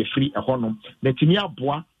nyinaa ɛde afiri ɛhɔ no na tumi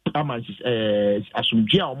aboa ama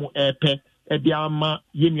asomdwe a wɔn ɛɛpɛ ɛde ama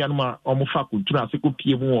yɛnuanom a wɔn fa kultura ase kɔ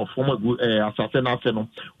pie mu wɔ fɔm agu asase n'ase no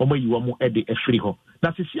wɔn ayi wɔn ɛde afiri hɔ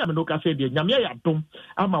na sisi a mene woka sɛ deɛ nyame ayɛ adom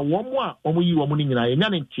ama wɔn a wɔn yi wɔn no nyinaa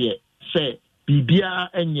yɛnya ne nteɛ sɛ biribiara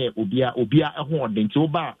ɛnyɛ obia ɛho ɔden nti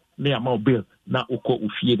woba ne ama bail na uko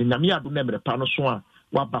ufie ni nyame adu na mrepa no so a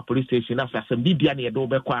waba police station na asem bibia na yedo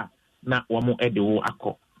bekọ a na wamo ede wo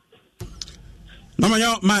akọ Mama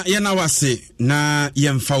ma yana wase na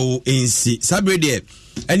yemfa wo ensi sabre de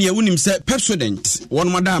ene ye wonim se Pepsodent won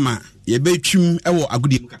madama ye betwim ewo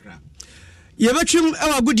agudie kakra ye betwim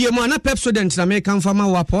ewo agudie mu na Pepsodent na me kan fama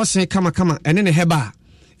wa pose kama ene ne heba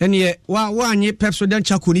ene ye wa anye Pepsodent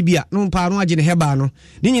chako ni bia no mpa no age ne heba no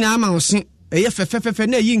ni nyina ama wose eye fefefefe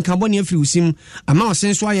na yi nkambo ne afiri usim ama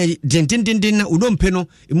wose so aye dendendenden na udompe no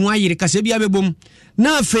emu ayire kase bia bebom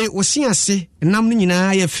na afe wosi ase nam no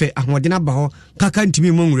nyina ye fe ahodena ba ho kaka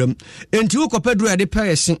ntimi monwuram enti wo kopedro ya de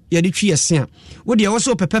payese ya de twi yese a wo de wo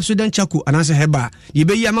so Pepsodent chako anase heba ye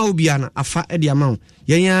be yi ama obia na afa e de ama wo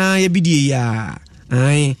ye bidie ya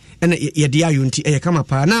ai ena ye de ayo nti eye kama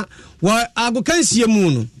pa na wa agokansie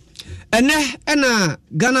mu no ena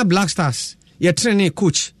Ghana Black Stars ye training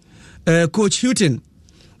coach Hilton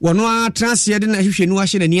wono a transie de na hwehwenu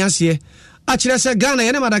ahye na ni ase a kire se Ghana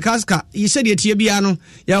ye na Madagascar yi se de tie bia no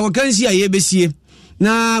ya wakansi a ye besie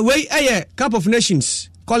na we eye Cup of Nations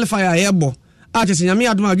qualifier ayebo a tese nyame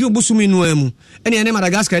adom adwo busumi no amu ene ye na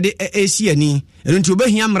Madagascar de AC ani eno nti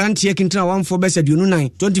obehia mrantie kintra 14 besa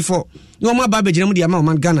 24 no ma ba begina mu de ama o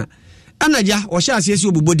man Ghana anaja o sha ase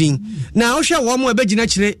obubodin na o hwe wo mo ebegina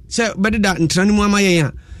kire se bededa ntranu mu ama yen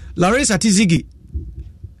a Lawrence Atizigi,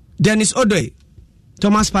 Dennis Odoy,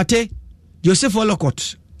 Thomas Partey, Joseph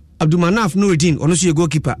Olokot, Abdulmanaf Nuruddin, onosu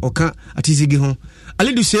goalkeeper oka Atizigi ho,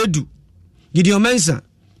 Alidu Sedu, Gideon Mensah,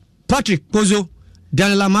 Patrick Pozo,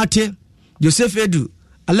 Daniel Amate, Joseph Edu,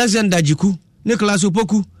 Alexander Jiku, Nicholas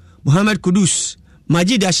Opoku, Mohamed Kudus,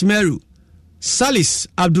 Majid Ashmeru, Salis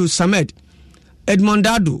Abdul Samed, Edmond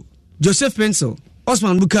Dado, Joseph Pencil,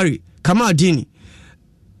 Osman Bukari, Kamal Dini,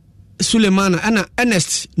 Sulemana ana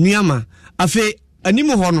Ernest Nuyama afe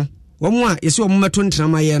animu hono womo a yesi womo meto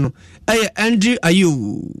ntrama ye no eye Andrew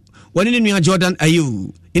Ayew woni ne nua Jordan Ayew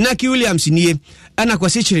Inaki Williams nie ana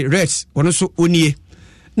kwasichiri Reds wono so onie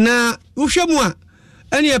na wohwemu a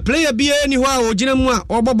ene player bia ni ho a ogina mu a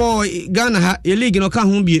obobo Ghana ha ye league no ka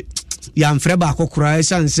ho bie ya mfre ba akokora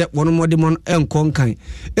esanse wono modemon enkonkan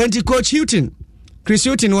enti coach Chris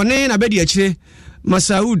Hilton woni na bedi akire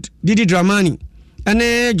Masaud Didi Dramani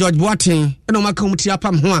ane George Boateng eno maka umti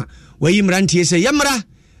apam ho a wayi mrantie se yamra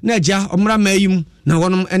na agya omra mayim na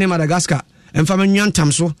wonom ene Madagascar emfa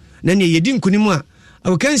manyantam so na ne yedi nkunimu a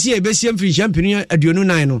awokansi e besie mfiri champion aduonu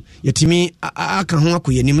nan no yetimi aka ho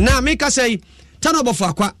akoyanim na meka sei tanobofo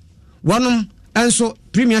akwa wonom enso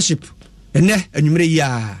premiership ene anwumre yi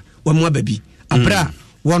a womo ababi abra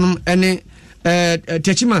wonom ene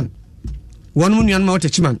Techiman wonom nuan ma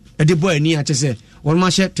Techiman ede bo ani a chese wonom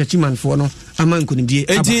ahye Techiman fo no ama nkunimdie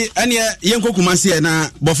enti ene yenkokuma se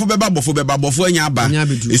na bofo beba anya aba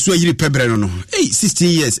esu ayiri pebre no 16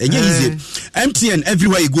 years enye easy MTN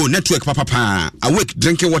everywhere you go network papa awake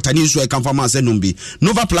drinking water ni so e kan fama se numbi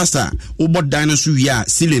Nova Plaster ubod dinosaur ya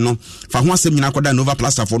sile no fa ho asem nyina koda Nova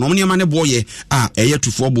Plaster for no ne ma ne boye a eye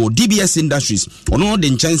tufo bo DBS Industries ono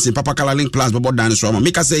de chance papa kala link plus ubod dinosaur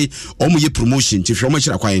make say omo ye promotion ti fromo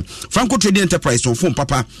chira kwan Franco Trading Enterprise on phone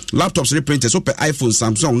papa laptops reprinters open iPhone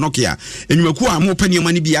Samsung Nokia enyumaku a mo pani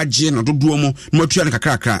mani bi agye na dodo mo no atua ne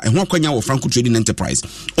kakrakra ho akwanya wo Franco Trading Enterprise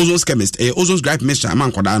Ozon's Chemist Ozon's Gripe Mixture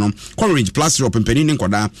man koda no Courage Plus Syrup mpeni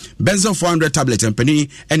koda Benzel 400 tablet mpeni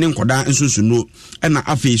ene koda nsunsu no na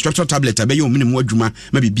afi structure tablet abeyo minimum adwuma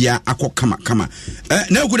ma bibia akọ kama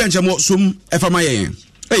na okuda nchemo som efama yen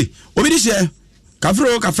obi di she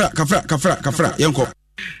kafra yenko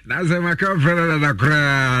Naza makafra da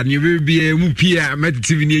kra ni bibia mu pia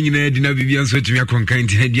matitivi ni nyina dina bibia so tumi akonkan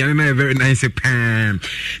diana na very nice pan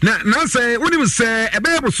na say wonim say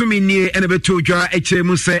ebe bosumi ni ene betodwa eche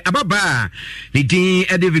mu say ababa ni din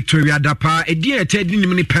ede Victoria Dapa edi etedi ni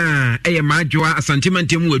ni pan eye madwa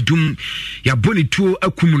asantemantem wadum ya boni tuo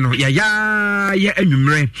akum no ya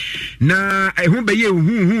anwumre na ehu beye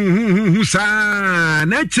hu sa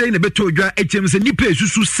na eche ne betodwa eche mu say nipa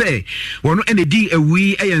esusu say wono ene di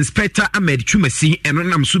awi Inspector Ahmed Chumasi eno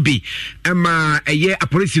nam so bi ama eye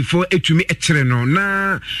apolisifo etumi ekere no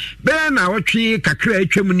na be na wotwe kakra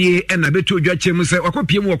atwam ni ena beto odwa chem se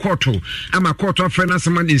wakopiem wo court ama court afre na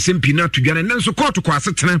sama nsempi na tudwane nanso court kwa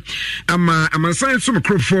asetena ama amansan so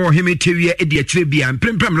mkrofo hemetewia edi ekere bia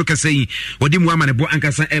mprempram no kasai wodi mu ama ne bo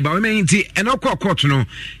ankasa eba o menti eno court no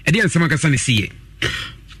edi ensema kasa ne sie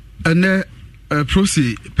ene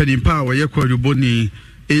prosi pedimpa wo yekwaluboni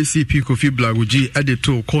ACP Kofi Blaguji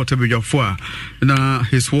edito court abejafo na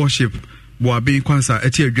his worship bo abin kwansa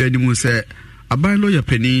eti adwani mu se aban lawyer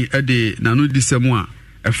pani ede nanu disemu a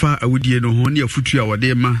ɛfa awudie no ho ne afutu a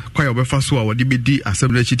wɔde ma kwa ya wɔbɛfa so a wɔde bɛdi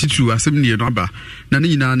asɛm no akyi titiri asɛm nie no aba na ne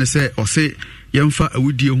nyinaa ne sɛ ɔse yɛmfa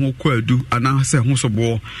awudie ho kɔ adu anaasɛ ho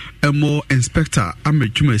soboɔ ɛmɔ inspector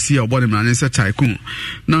amadwuma si a ɔbɔ ne mmara ne sɛ tycoon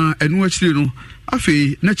na ɛno akyiri no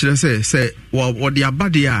afei na kyerɛ sɛ wɔde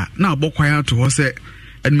abadeɛ a na abɔ kwan ato hɔ sɛ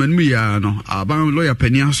ɛnumanu yɛ no aban lawyer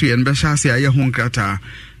panyin so yɛ no bɛhyɛ ase ayɛ ho nkrataa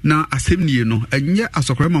na asɛm nie no ɛnyɛ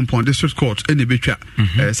Asokoro Mampɔn district court ɛna betwa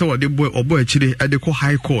sɛ wɔde ɔbɔ akyire ɛde kɔ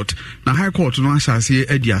high court na high court no ahyɛ ase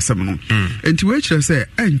adi asɛm no enti wɔakyerɛ sɛ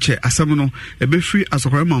ɛnkyɛ asɛm no ɛbɛfiri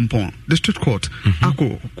Asokoro Mampɔn district court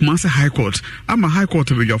akɔ Kumase high court ama high court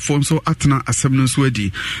badwafoɔ nso atena asɛm no nso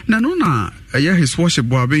adi na no na ɛyɛ his worship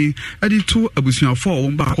boaben ɛde to abusuafoɔ a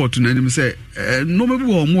wɔn ba court no anim sɛ nneɛma bi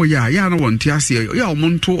wɔ wɔn yɛ a yɛ a na wɔn te aseɛ yɛ a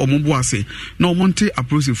wɔn nto wɔn bo ase na wɔn te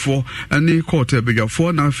apolisifoɔ ne court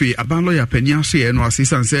badwafoɔ na afei aban lawyer panyin so yɛ no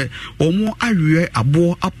asesan sɛ wɔn awie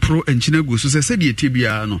aboɔ apro nkyene gu so sɛ sɛdeɛ tie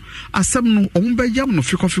biara no asɛm no wɔn bɛyam no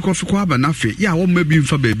fikɔ aba na afei yɛ a wɔn mma bi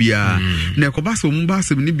mfa baabiara na ɛkɔba sɛ wɔn ba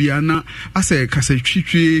asɛm ne biara na asɛ kasa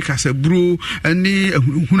twitwie kasa buro ne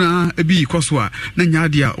ahunahuna bi kɔ so a na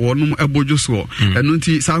nyaade a wɔn ɛbɔdwo so ɛno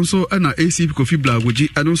nti saa nso ɛna ACP Kofi Blagogi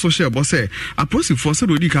ɛno nso hyɛ bɔ sɛ apolisifoɔ sɛ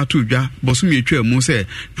odi ka to dwa bɔso atwa mu sɛ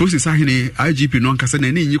process ahene IGP no ankasa na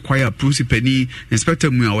ne nyi kwae a process pani inspector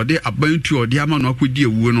mu a wɔde aban tu ɔde ama no akɔdi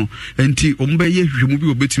awuo no enti wɔn bɛyɛ hwehwɛmu bi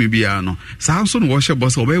wɔbɛtumi biara no saa nso no wɔhyɛ bɔ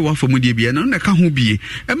sɛ wɔbɛyɛ wafa mu deɛ biara no na ka ho bie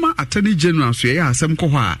ɛma attorney general so yɛ asɛm kɔ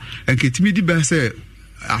hɔ a ɛnketimi di bɛ sɛ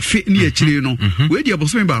afe ni akyire no we dia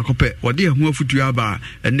boso ba akɔpɛ wɔde ɛho afutu aba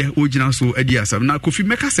ɛnɛ ogyina so adi asɛm na Kofi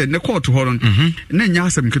meka sɛ ne court hɔ no na nya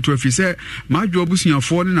asɛm ketewa fi sɛ maadwo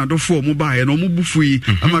abusuafoɔ ne nadɔfoɔ mo baeɛ no mo bufu yi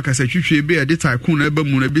ama kasa twitwe be ɛde tycoon na ɛba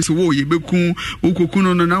mu na bi so wo yɛ beku wokoku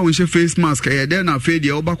no na wo hyɛ face mask ɛyɛ dɛ na afei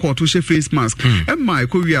deɛ woba court hyɛ face mask ɛma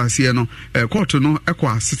ɛkɔ wi aseɛ no court no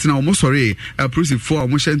ɛkɔ asetena wo sɔre apolisifoɔ a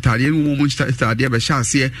mo hyɛ ntadeɛ no mo hyɛ ntadeɛ bɛhyɛ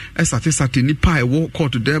aseɛ ɛsate nipa ɛwɔ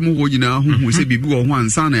court dɛm hɔ nyinaa ho sɛ bibi wɔ ho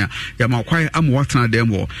sana ya makwae amwatena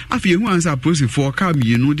demo afie hu ansa apolisifoɔ ka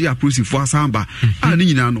mienu de apolisifoɔ asamba a ne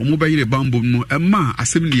nyina no mo bɛyere bambo mu ɛma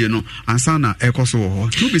asɛmlie no ansa na ɛkɔso wɔ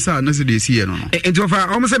hɔ no bisa na se de sie no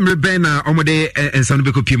entofa ɔmo sɛ mreben na ɔmo de ensa no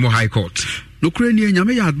bɛkɔ pimo high court nokure ni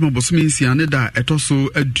nyame ya admo bosome nsia ne da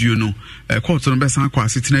ɛtɔso aduo no court no bɛsan akɔ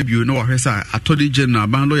asetena bio no wɔhwɛ sɛ attorney general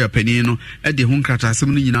ban lawyer panin no ɛde ho nkrata asɛm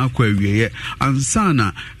no nyina akɔ awieyɛ ansa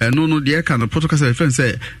na ɛno no de ɛka no protocol sɛ fɛn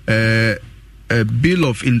sɛ bill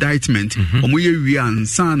of indictment omo ye wi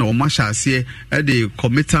ansa na omo ahyase de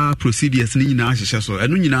committal procedures ni nyina ahyehyɛ so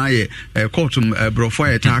ɛno nyina yɛ court brofo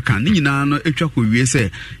ayɛ kan ni nyina no atwa kɔ wie sɛ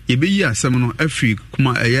yɛbɛyi asɛm no afiri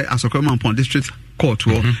kuma ɛyɛ Asokoro Mampɔn district court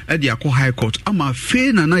wo ɛde akɔ high court ama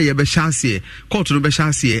fe na yɛbɛhyɛ aseɛ court no bɛhyɛ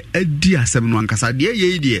aseɛ adi asɛm no ankasa deɛ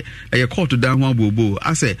yɛ deɛ ɛyɛ court dan ho abobo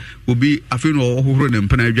asɛ obi afei no ɔhohoro ne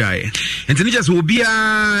mpena adwae enti ne sɛ obi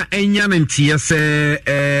a enya ne nteɛ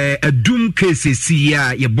sɛ adum cases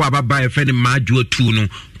a yɛbɔ ababa ɛfɛ ne maadwo atu no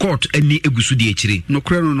court ani egusu de akyire no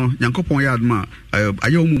kra no Nyankopɔn yɛ adma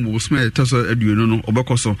ayɛ mu mo sma ɛtɔso aduo no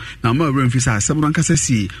ɔbɛkɔ so na ma awura mfi sɛ asɛm no ankasa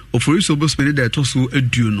si ofori so bosme ne da ɛtɔso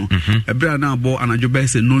aduo no ɛbra na abɔ anadwo bɛyɛ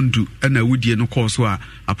sɛ nondu ɛna wudie no kɔɔ so a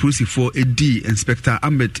apolisifoɔ edi inspector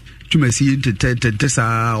Ahmed tumasi tete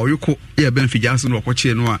saa ɔyɔkɔ yɛ bɛn figya so no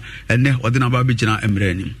ɔkɔkyee no a ɛnɛ ɔde na ba bɛgyina mmerɛ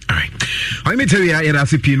anim ɔyɛ metawia yɛda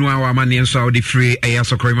ase pii no a wɔamanneɛ nso a wode firi ɛyɛ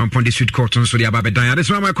Asokoro Mampɔn district court nso de aba bɛdan ade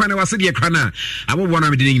so ama kwan na wase deɛ kra no a abɔboa no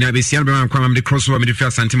a mede ne nyinaa bɛsia no bɛma nkwa ma mede krɔ so a mede firi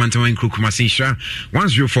asantemantam nkuro Kumase nhyira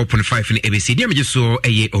 104.5 no ɛbɛsi deɛ megye so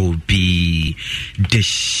ɛyɛ obi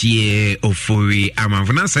dehyeɛ ofori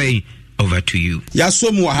amanfo na sɛi over to you.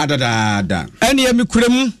 Yaso mu ha dadaada. Ɛne yɛ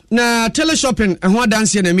mikurem na teleshopping ɛho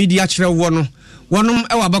adanse na media kyerɛ wo no. Wonom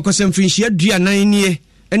ɛwɔ abakɔsɛm finhyia duanan nie.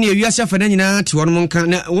 Ɛne yɛ wiase afa na nyinaa te wonom nka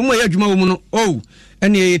na wo mu yɛ adwuma wo mu no. Oh,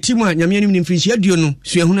 ɛne yɛ team a nyame anim nim finhyia duo no.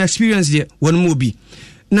 Suahunu experience deɛ wonom obi.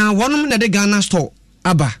 Na wonom na de Ghana store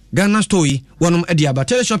aba. Ghana store yi wonom ɛde aba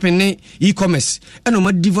teleshopping ne e-commerce. Ɛna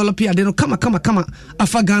ma develop ade no kama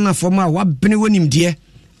afa Ghana for ma wabene wonim deɛ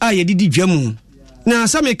a yɛ didi dwamu. Na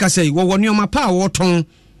same ka sɛ wɔwɔ nneɔma pa a wɔtɔn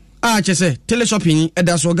a kyɛ sɛ teleshopping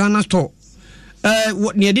ɛda so Ghana store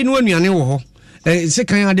ne yɛde no anuane wɔ hɔ sɛ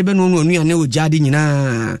kan ade bɛno no anuane wɔ gyaade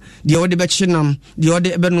nyinaa deɛ wɔde bɛkye nam deɛ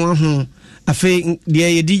wɔde bɛno ho afei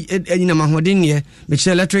deɛ yɛdi anyinam ahoɔden neɛ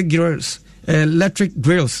bɛkyerɛ electric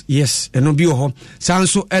grills yes ɛno bi wɔ hɔ saa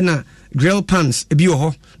nso ɛna grill pans bi wɔ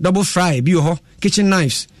hɔ double fry bi wɔ hɔ kitchen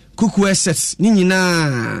knives cookware sets ni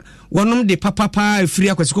nyinaa wonom de papapa free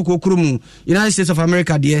akwasi kokokoro mu United States of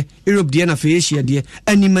America deɛ Europe deɛ na Asia deɛ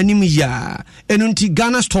animanim ya enu nti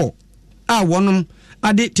Ghana store a wonom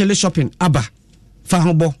ade teleshopping aba fa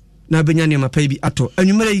ho bɔ na benya ne mapa bi ato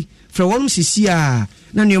anwumere yi fra wonom sisi a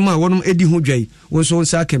na nneɛma a wɔnom ɛdi ho dwa yi wo nso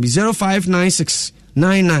nsa aka bi 0596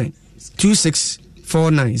 99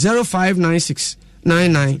 2649 0596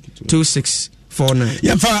 992649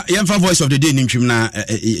 yɛmfa voice of the day nintwim na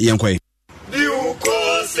yɛnkɔe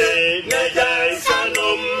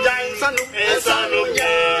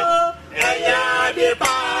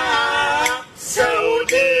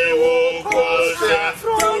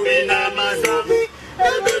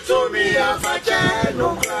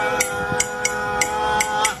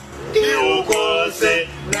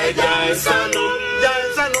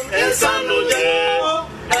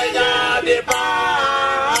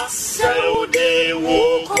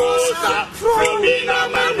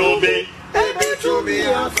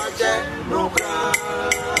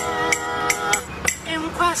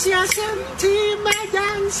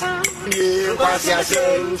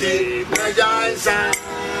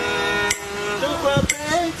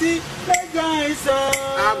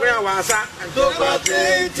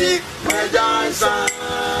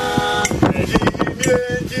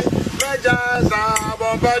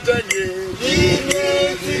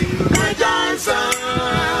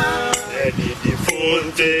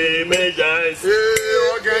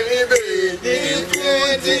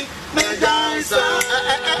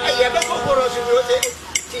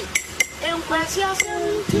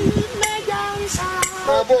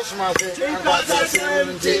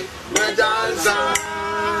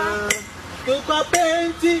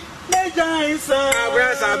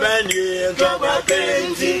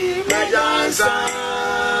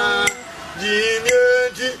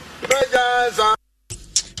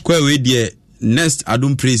we dear next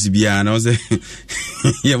adum praise bia na say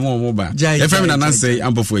ye mo ba e fam na na say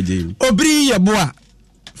ampofo agye obri ye boa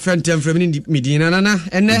fentem from ni medina na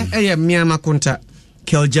ene eye miama konta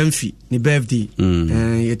Kel Jamfi ni birthday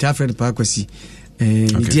ye ta friend pa kwasi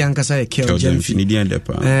ni dia nkasa ye Kel Jamfi ni dia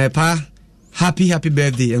depa pa happy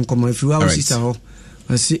birthday enkomo afiwa wo sister ho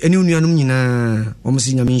asi eni unuanum nyina wo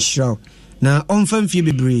msi nyame nhyiraw na omfa mfie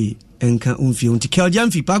bebre enka umfie unti Kel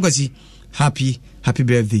Jamfi pa kwasi happy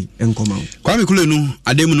birthday enkomo Kwame Kulenu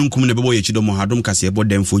ademu nkum ne bebo ye chido mo hadom Kasiebo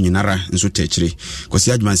demfo nyinara nso techire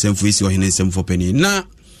kosi adman semfo isi ohene semfo pani na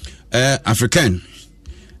African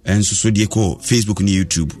enso so die ko Facebook ni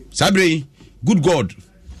YouTube sabre good God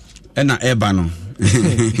ena eba no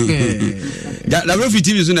da refi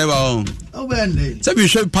TV so na eba on sabi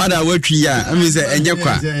show pada watwi ya I mean say enye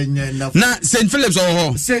kwa na St Philip's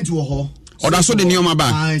ho Saint wo ho oda so de nioma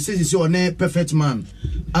ba say one perfect man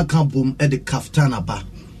akabom e de kaftan aba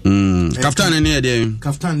kaftan ne de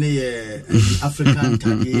kaftan ne African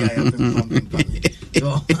tagi ya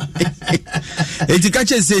enti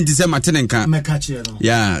kache Saint se matenenka me kache no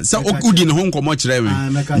ya sa okudi ne ho nkomo kire me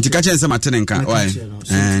enti kache se matenenka why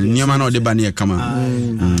nioma na ode ba ne kama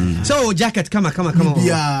so jacket kama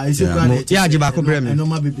bia isi kwa ya jiba ko breme no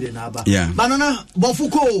ma bebre na aba yeah banana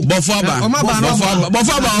bofuko bofu aba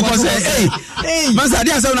ko say hey masa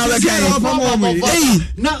dia say na we kai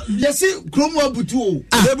na yesi kromo abutu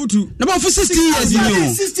abutu na bofu 16 years ni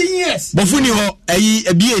o 16 years bofu ni ho ayi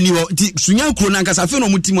ebie ni ho ti sunya kro na nkasa fe no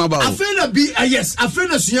mutimu aba o afe na bi yes afe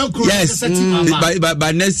na sunya kro na nkasa timu aba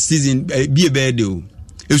by next season be a birthday o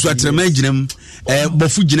esu atrema ginam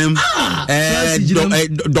bofu ginam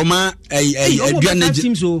doma aduane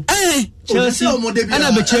Chelsea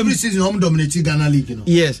ana be every season home dominate Ghana League no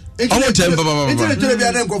yes omo tempa baba internet bi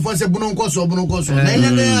adan ko se bunu nko so na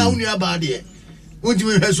ina unu aba de wonti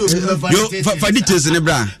me hweso for details ne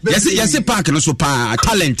bra yes park no so pa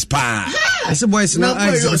talent pa yes boys now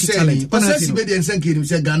talent pasasi be de nsankirim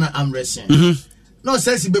se Ghana am wrestling no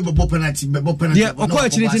sense be penalty yeah o ko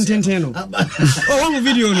chiri tintin no o one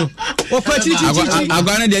video no o ko chiri tintin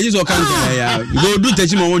agwana de use o kan ya go do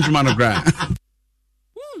techi mo wontuma no kra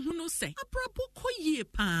abrabo koye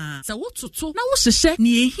pa sa wototo na wo hyehyɛ ne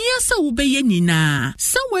ehia sa wo beye nyina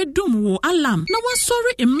sa wadum wo alarm na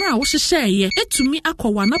wasɔre emra wo hyehyɛye etumi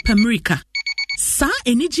akɔwa na America sa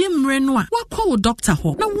enije mre no a wakɔ wo doctor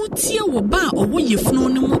ho na wotie wo ba owo yefunu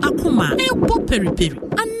ne mu akoma ebo periperi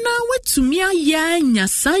ana watumi ayanya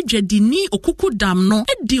sa dwadini okuku dam no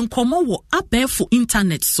edi nkomo wo abɛfo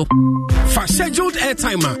internet so fa scheduled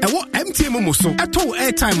airtime ewo MTN mo so eto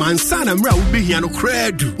airtime ansa na mra wo behia no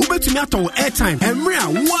kradu wo betumi ato airtime emra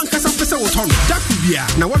wo ankasa pese wo ton dakubia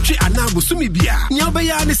na watwe anago sumi bia nya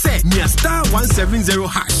obeya ne se nya star 170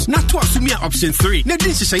 hash na to asumi option 3 na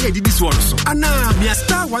din hyehyɛ di this one so ana mia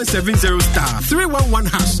star 170 star 311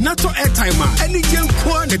 hash na to airtime any gen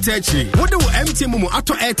ko na techi wo de wo MTN mo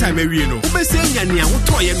ato airtime awie no wo bese nya ne a wo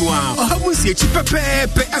to ye no a ohamu sie chi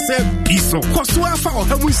pepepe asa biso koso afa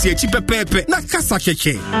ohamu sie chi pepepe na kasa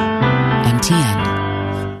keke MTN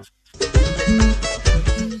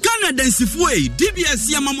Adansifoe DBS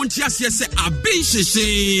yama montiasie se abe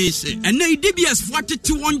sheshe ene DBS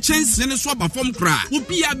fuatete won chance ne so aba fom kra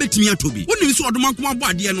obi a betimi atobi wonim so odoma nkoma bo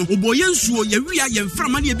ade no oboye nsuo ye wia ye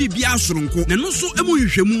mframa ne bibia soronko ne no so emu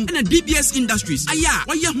hwehwemu ene DBS Industries aya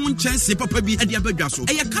waye ho chance papa bi ade abadwa so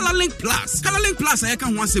eye Colorlink Plus aya ka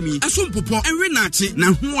ho asem yi eso mpopo enwe na ache na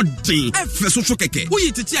ho den efe so keke wo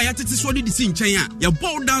yi tete aya tete so de si nchen a ye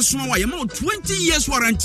bold dance so wa ye ma 20 years warranty